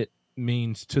what it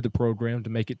means to the program to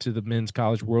make it to the Men's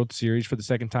College World Series for the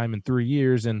second time in 3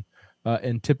 years, and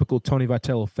in typical Tony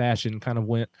Vitello fashion, kind of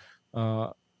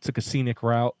took a scenic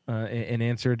route and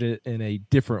answered it in a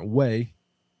different way.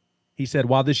 He said,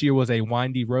 while this year was a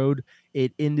windy road,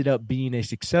 it ended up being a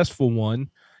successful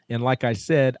one. And like I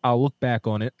said, I'll look back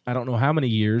on it. I don't know how many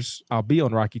years I'll be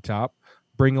on Rocky Top,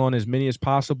 bring on as many as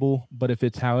possible. But if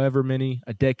it's however many,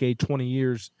 a decade, 20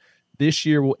 years, this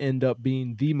year will end up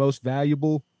being the most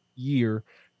valuable year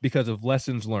because of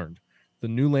lessons learned. The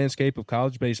new landscape of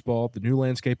college baseball, the new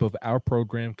landscape of our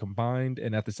program combined.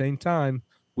 And at the same time,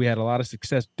 we had a lot of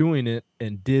success doing it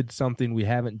and did something we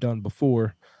haven't done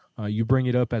before. You bring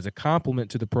it up as a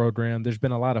compliment to the program. There's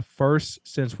been a lot of firsts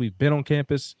since we've been on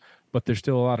campus, but there's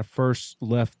still a lot of firsts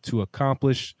left to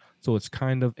accomplish. So it's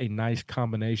kind of a nice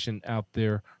combination out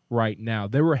there right now.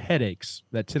 There were headaches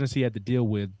that Tennessee had to deal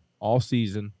with all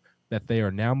season that they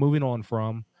are now moving on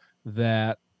from,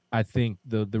 that I think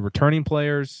the returning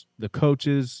players, the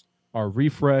coaches are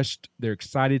refreshed. They're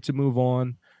excited to move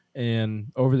on.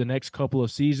 And over the next couple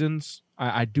of seasons,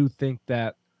 I do think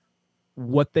that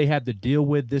what they had to deal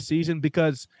with this season,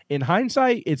 because in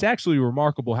hindsight, it's actually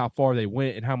remarkable how far they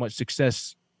went and how much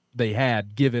success they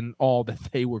had given all that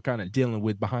they were kind of dealing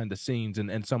with behind the scenes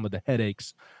and some of the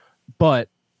headaches. And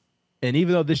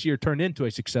even though this year turned into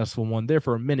a successful one, there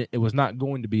for a minute, it was not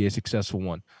going to be a successful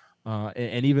one.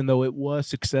 And even though it was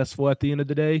successful at the end of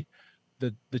the day,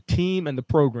 the team and the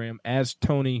program, as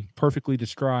Tony perfectly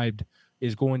described,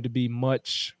 is going to be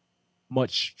much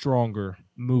stronger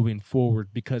moving forward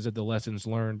because of the lessons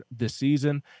learned this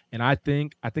season. And I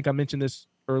think I mentioned this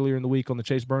earlier in the week on the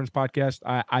Chase Burns podcast.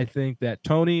 I think that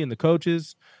Tony and the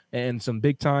coaches and some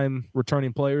big time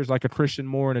returning players like a Christian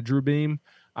Moore and a Drew Beam,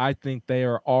 I think they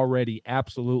are already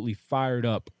absolutely fired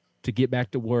up to get back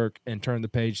to work and turn the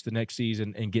page to next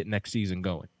season and get next season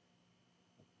going.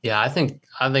 Yeah, I think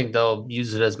they'll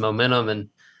use it as momentum. And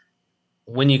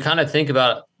when you kind of think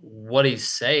about what he's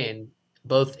saying,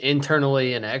 both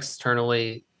internally and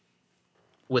externally,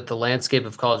 with the landscape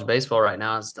of college baseball right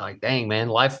now, it's like, dang, man,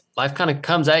 life kind of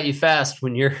comes at you fast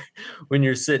when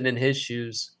you're sitting in his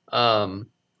shoes.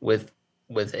 With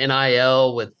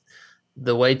NIL, with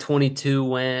the way 22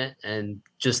 went, and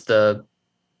just the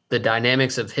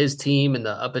dynamics of his team and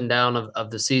the up and down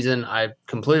of the season, I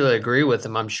completely agree with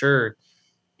him. I'm sure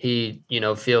he,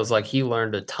 feels like he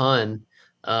learned a ton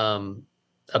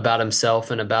about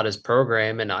himself and about his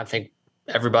program, and I think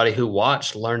everybody who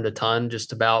watched learned a ton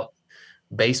just about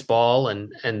baseball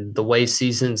and the way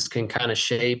seasons can kind of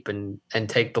shape and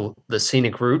take the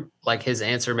scenic route, like his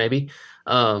answer maybe.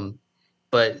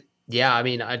 But yeah, I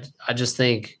mean, I just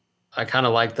think I kind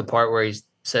of like the part where he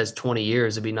says 20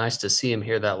 years. It'd be nice to see him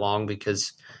here that long,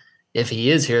 because if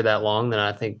he is here that long, then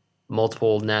I think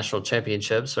multiple national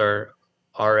championships are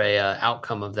a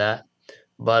outcome of that.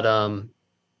 But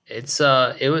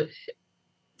it was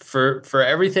for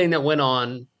everything that went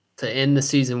on to end the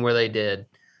season where they did.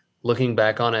 Looking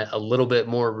back on it a little bit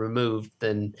more removed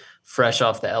than fresh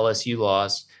off the LSU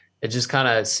loss, it just kind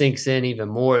of sinks in even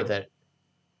more that,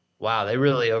 wow, they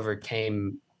really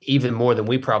overcame even more than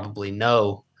we probably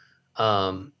know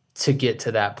to get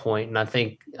to that point. And I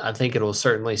think it will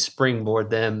certainly springboard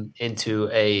them into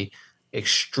a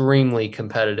extremely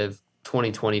competitive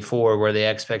 2024, where the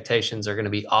expectations are going to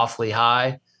be awfully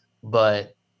high.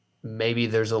 but maybe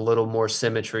there's a little more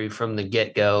symmetry from the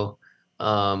get-go,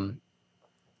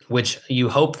 which you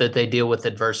hope that they deal with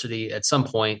adversity at some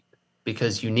point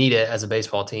because you need it as a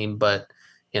baseball team. But,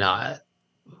 it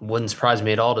wouldn't surprise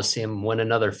me at all to see them win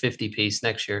another 50-piece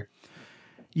next year.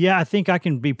 Yeah, I think I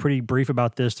can be pretty brief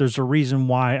about this. There's a reason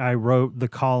why I wrote the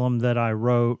column that I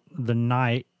wrote the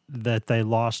night that they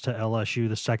lost to LSU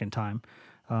the second time.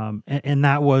 And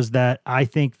that was that I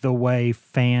think the way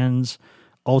fans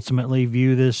ultimately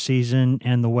view this season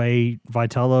and the way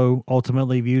Vitello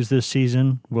ultimately views this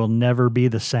season will never be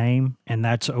the same, and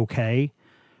that's okay.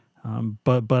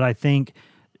 But I think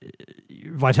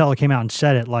Vitello came out and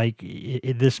said it like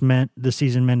this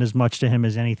season meant as much to him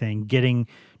as anything, getting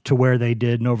to where they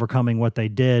did and overcoming what they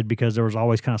did, because there was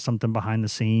always kind of something behind the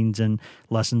scenes and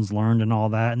lessons learned and all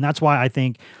that. And that's why I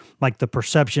think like the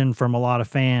perception from a lot of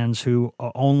fans who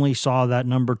only saw that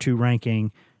number 2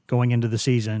 ranking going into the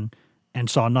season and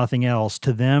saw nothing else,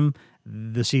 to them,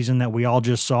 the season that we all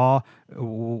just saw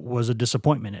was a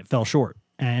disappointment. It fell short.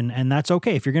 And that's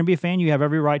okay. If you're going to be a fan, you have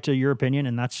every right to your opinion,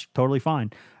 and that's totally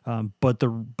fine. But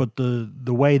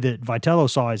the way that Vitello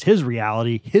saw as his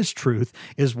reality, his truth,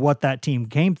 is what that team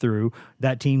came through.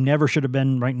 That team never should have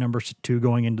been ranked number 2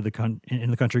 going into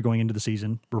in the country going into the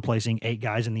season, replacing 8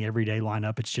 guys in the everyday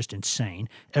lineup. It's just insane.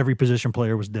 Every position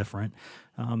player was different.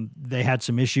 They had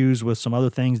some issues with some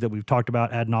other things that we've talked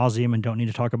about ad nauseum and don't need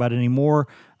to talk about anymore,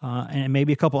 and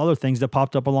maybe a couple other things that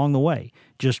popped up along the way.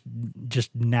 Just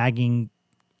nagging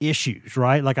issues,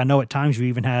 right? Like I know at times you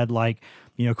even had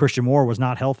Christian Moore was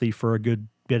not healthy for a good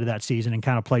bit of that season and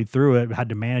kind of played through it, had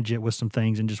to manage it with some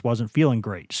things and just wasn't feeling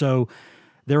great. So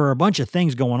there were a bunch of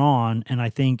things going on, and I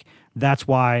think that's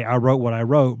why I wrote what I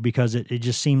wrote, because it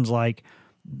just seems like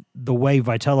the way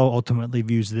Vitello ultimately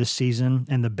views this season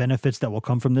and the benefits that will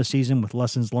come from this season with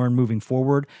lessons learned moving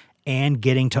forward and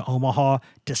getting to Omaha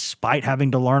despite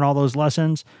having to learn all those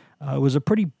lessons was a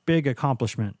pretty big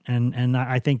accomplishment. And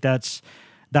I think that's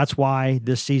why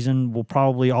this season will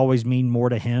probably always mean more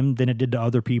to him than it did to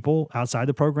other people outside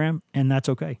the program, and that's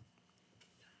okay.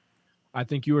 I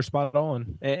think you were spot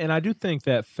on. And I do think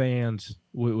that fans,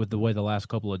 with the way the last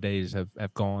couple of days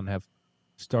have gone, have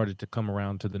started to come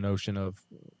around to the notion of,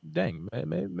 dang,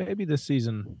 maybe this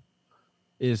season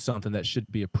is something that should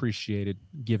be appreciated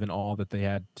given all that they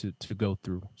had to go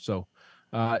through. So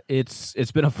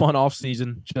it's been a fun off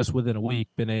season just within a week,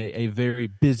 been a very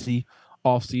busy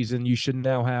off season. You should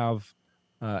now have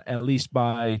at least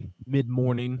by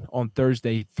mid-morning on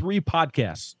Thursday, 3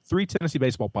 Tennessee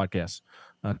baseball podcasts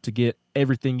to get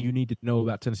everything you need to know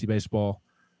about Tennessee baseball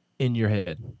in your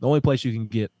head. The only place you can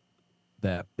get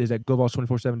that is at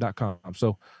GoVols247.com.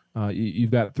 So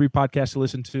you've got 3 podcasts to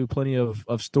listen to, plenty of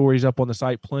stories up on the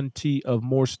site, plenty of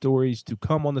more stories to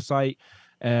come on the site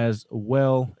as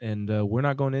well. And we're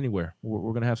not going anywhere.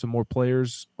 We're going to have some more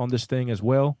players on this thing as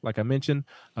well. Like I mentioned,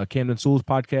 Camden Sewell's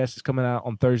podcast is coming out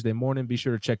on Thursday morning. Be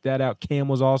sure to check that out. Cam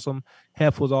was awesome.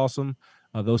 Hef was awesome.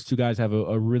 Those 2 guys have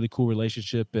a really cool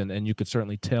relationship, and you could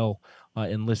certainly tell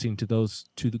in listening to those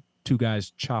 2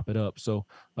 guys chop it up. So,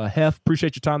 Hef,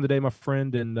 appreciate your time today, my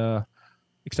friend, and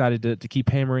excited to keep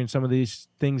hammering some of these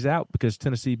things out because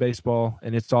Tennessee baseball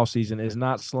and its off season is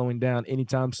not slowing down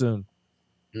anytime soon.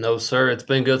 No, sir. It's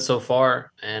been good so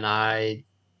far, and I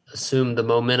assume the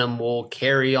momentum will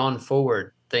carry on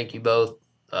forward. Thank you both.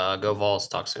 Go Vols.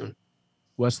 Talk soon.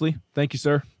 Wesley, thank you,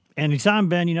 sir. Anytime,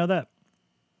 Ben. You know that.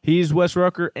 He's Wes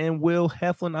Rucker and Will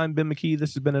Heflin. I'm Ben McKee.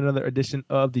 This has been another edition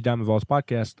of the Diamond Vols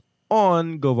podcast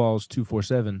on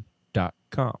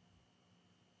GoVols247.com.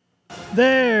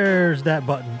 There's that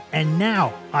button. And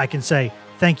now I can say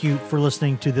thank you for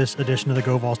listening to this edition of the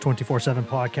Go Vols 24/7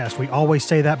 podcast. We always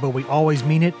say that, but we always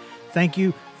mean it. Thank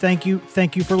you. Thank you.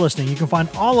 Thank you for listening. You can find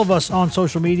all of us on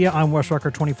social media. I'm Wes Rucker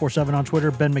 24/7 on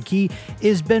Twitter. Ben McKee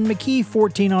is Ben McKee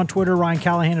 14 on Twitter. Ryan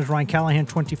Callahan is Ryan Callahan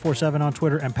 24/7 on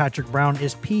Twitter. And Patrick Brown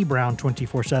is P Brown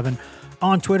 24/7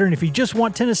 on Twitter. And if you just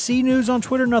want Tennessee news on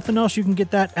Twitter, nothing else, you can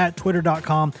get that at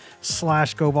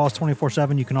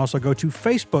twitter.com/GoVols247. You can also go to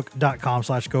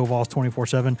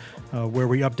facebook.com/GoVols247, where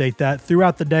we update that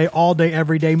throughout the day, all day,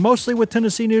 every day, mostly with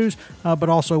Tennessee news, but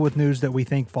also with news that we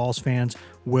think Vols fans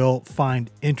will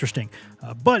find interesting.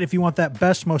 But if you want that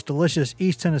best, most delicious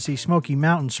East Tennessee Smoky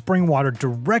Mountain spring water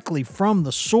directly from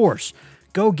the source,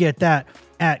 go get that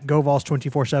at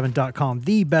GoVols247.com,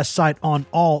 the best site on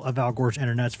all of Al Gore's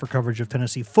internets for coverage of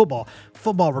Tennessee football,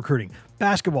 football recruiting,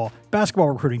 basketball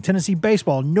recruiting, Tennessee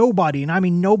baseball. Nobody, and I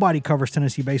mean nobody, covers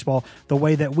Tennessee baseball the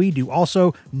way that we do.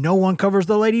 Also, no one covers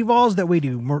the Lady Vols that we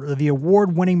do. The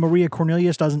award-winning Maria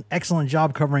Cornelius does an excellent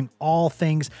job covering all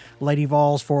things Lady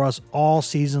Vols for us all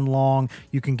season long.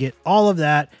 You can get all of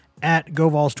that at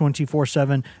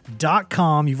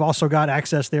govols247.com. You've also got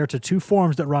access there to 2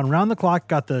 forums that run round the clock.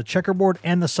 Got the checkerboard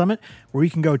and the summit, where you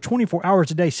can go 24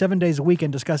 hours a day, 7 days a week,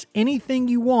 and discuss anything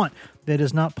you want that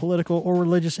is not political or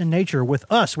religious in nature with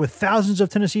us, with thousands of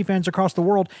Tennessee fans across the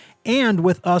world, and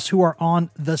with us who are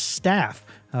on the staff.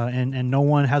 And no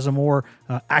one has a more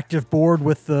active board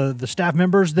with the staff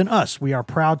members than us. We are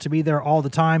proud to be there all the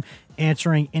time,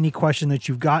 answering any question that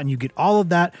you've got, and you get all of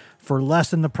that for less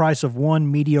than the price of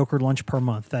one mediocre lunch per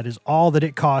month. That is all that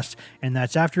it costs, and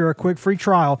that's after a quick free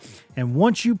trial. And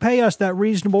once you pay us that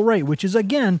reasonable rate, which is,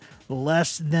 again,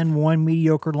 less than one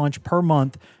mediocre lunch per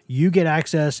month, you get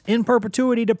access in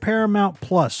perpetuity to Paramount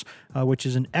Plus, which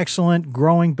is an excellent,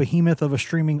 growing behemoth of a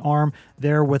streaming arm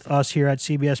there with us here at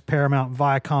CBS, Paramount,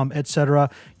 Viacom, etc.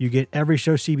 You get every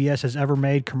show CBS has ever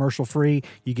made commercial-free.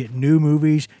 You get new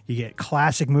movies. You get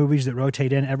classic movies that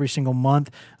rotate in every single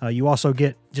month. You also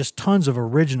get just tons of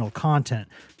original content,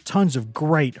 tons of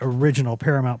great original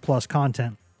Paramount Plus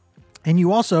content. And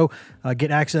you also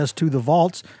get access to the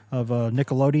vaults of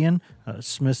Nickelodeon,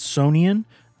 Smithsonian,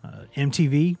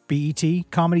 MTV, BET,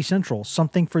 Comedy Central,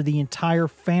 something for the entire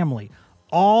family.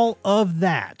 All of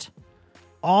that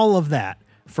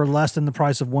for less than the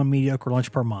price of one mediocre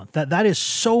lunch per month. That is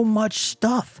so much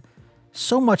stuff.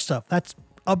 So much stuff. That's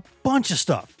a bunch of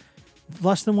stuff.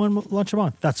 Less than one lunch a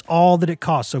month. That's all that it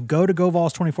costs. So go to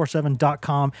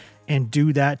govols247.com and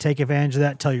do that. Take advantage of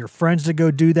that. Tell your friends to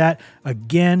go do that.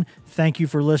 Again, thank you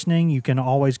for listening. You can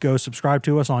always go subscribe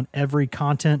to us on every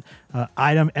content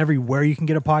item, everywhere you can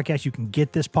get a podcast. You can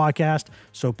get this podcast.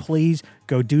 So please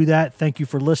go do that. Thank you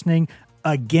for listening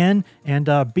again, and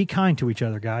be kind to each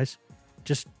other, guys.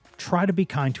 Just try to be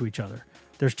kind to each other.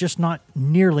 There's just not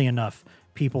nearly enough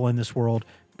people in this world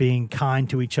being kind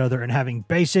to each other and having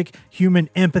basic human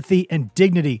empathy and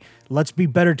dignity. Let's be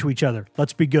better to each other.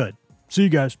 Let's be good. See you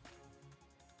guys.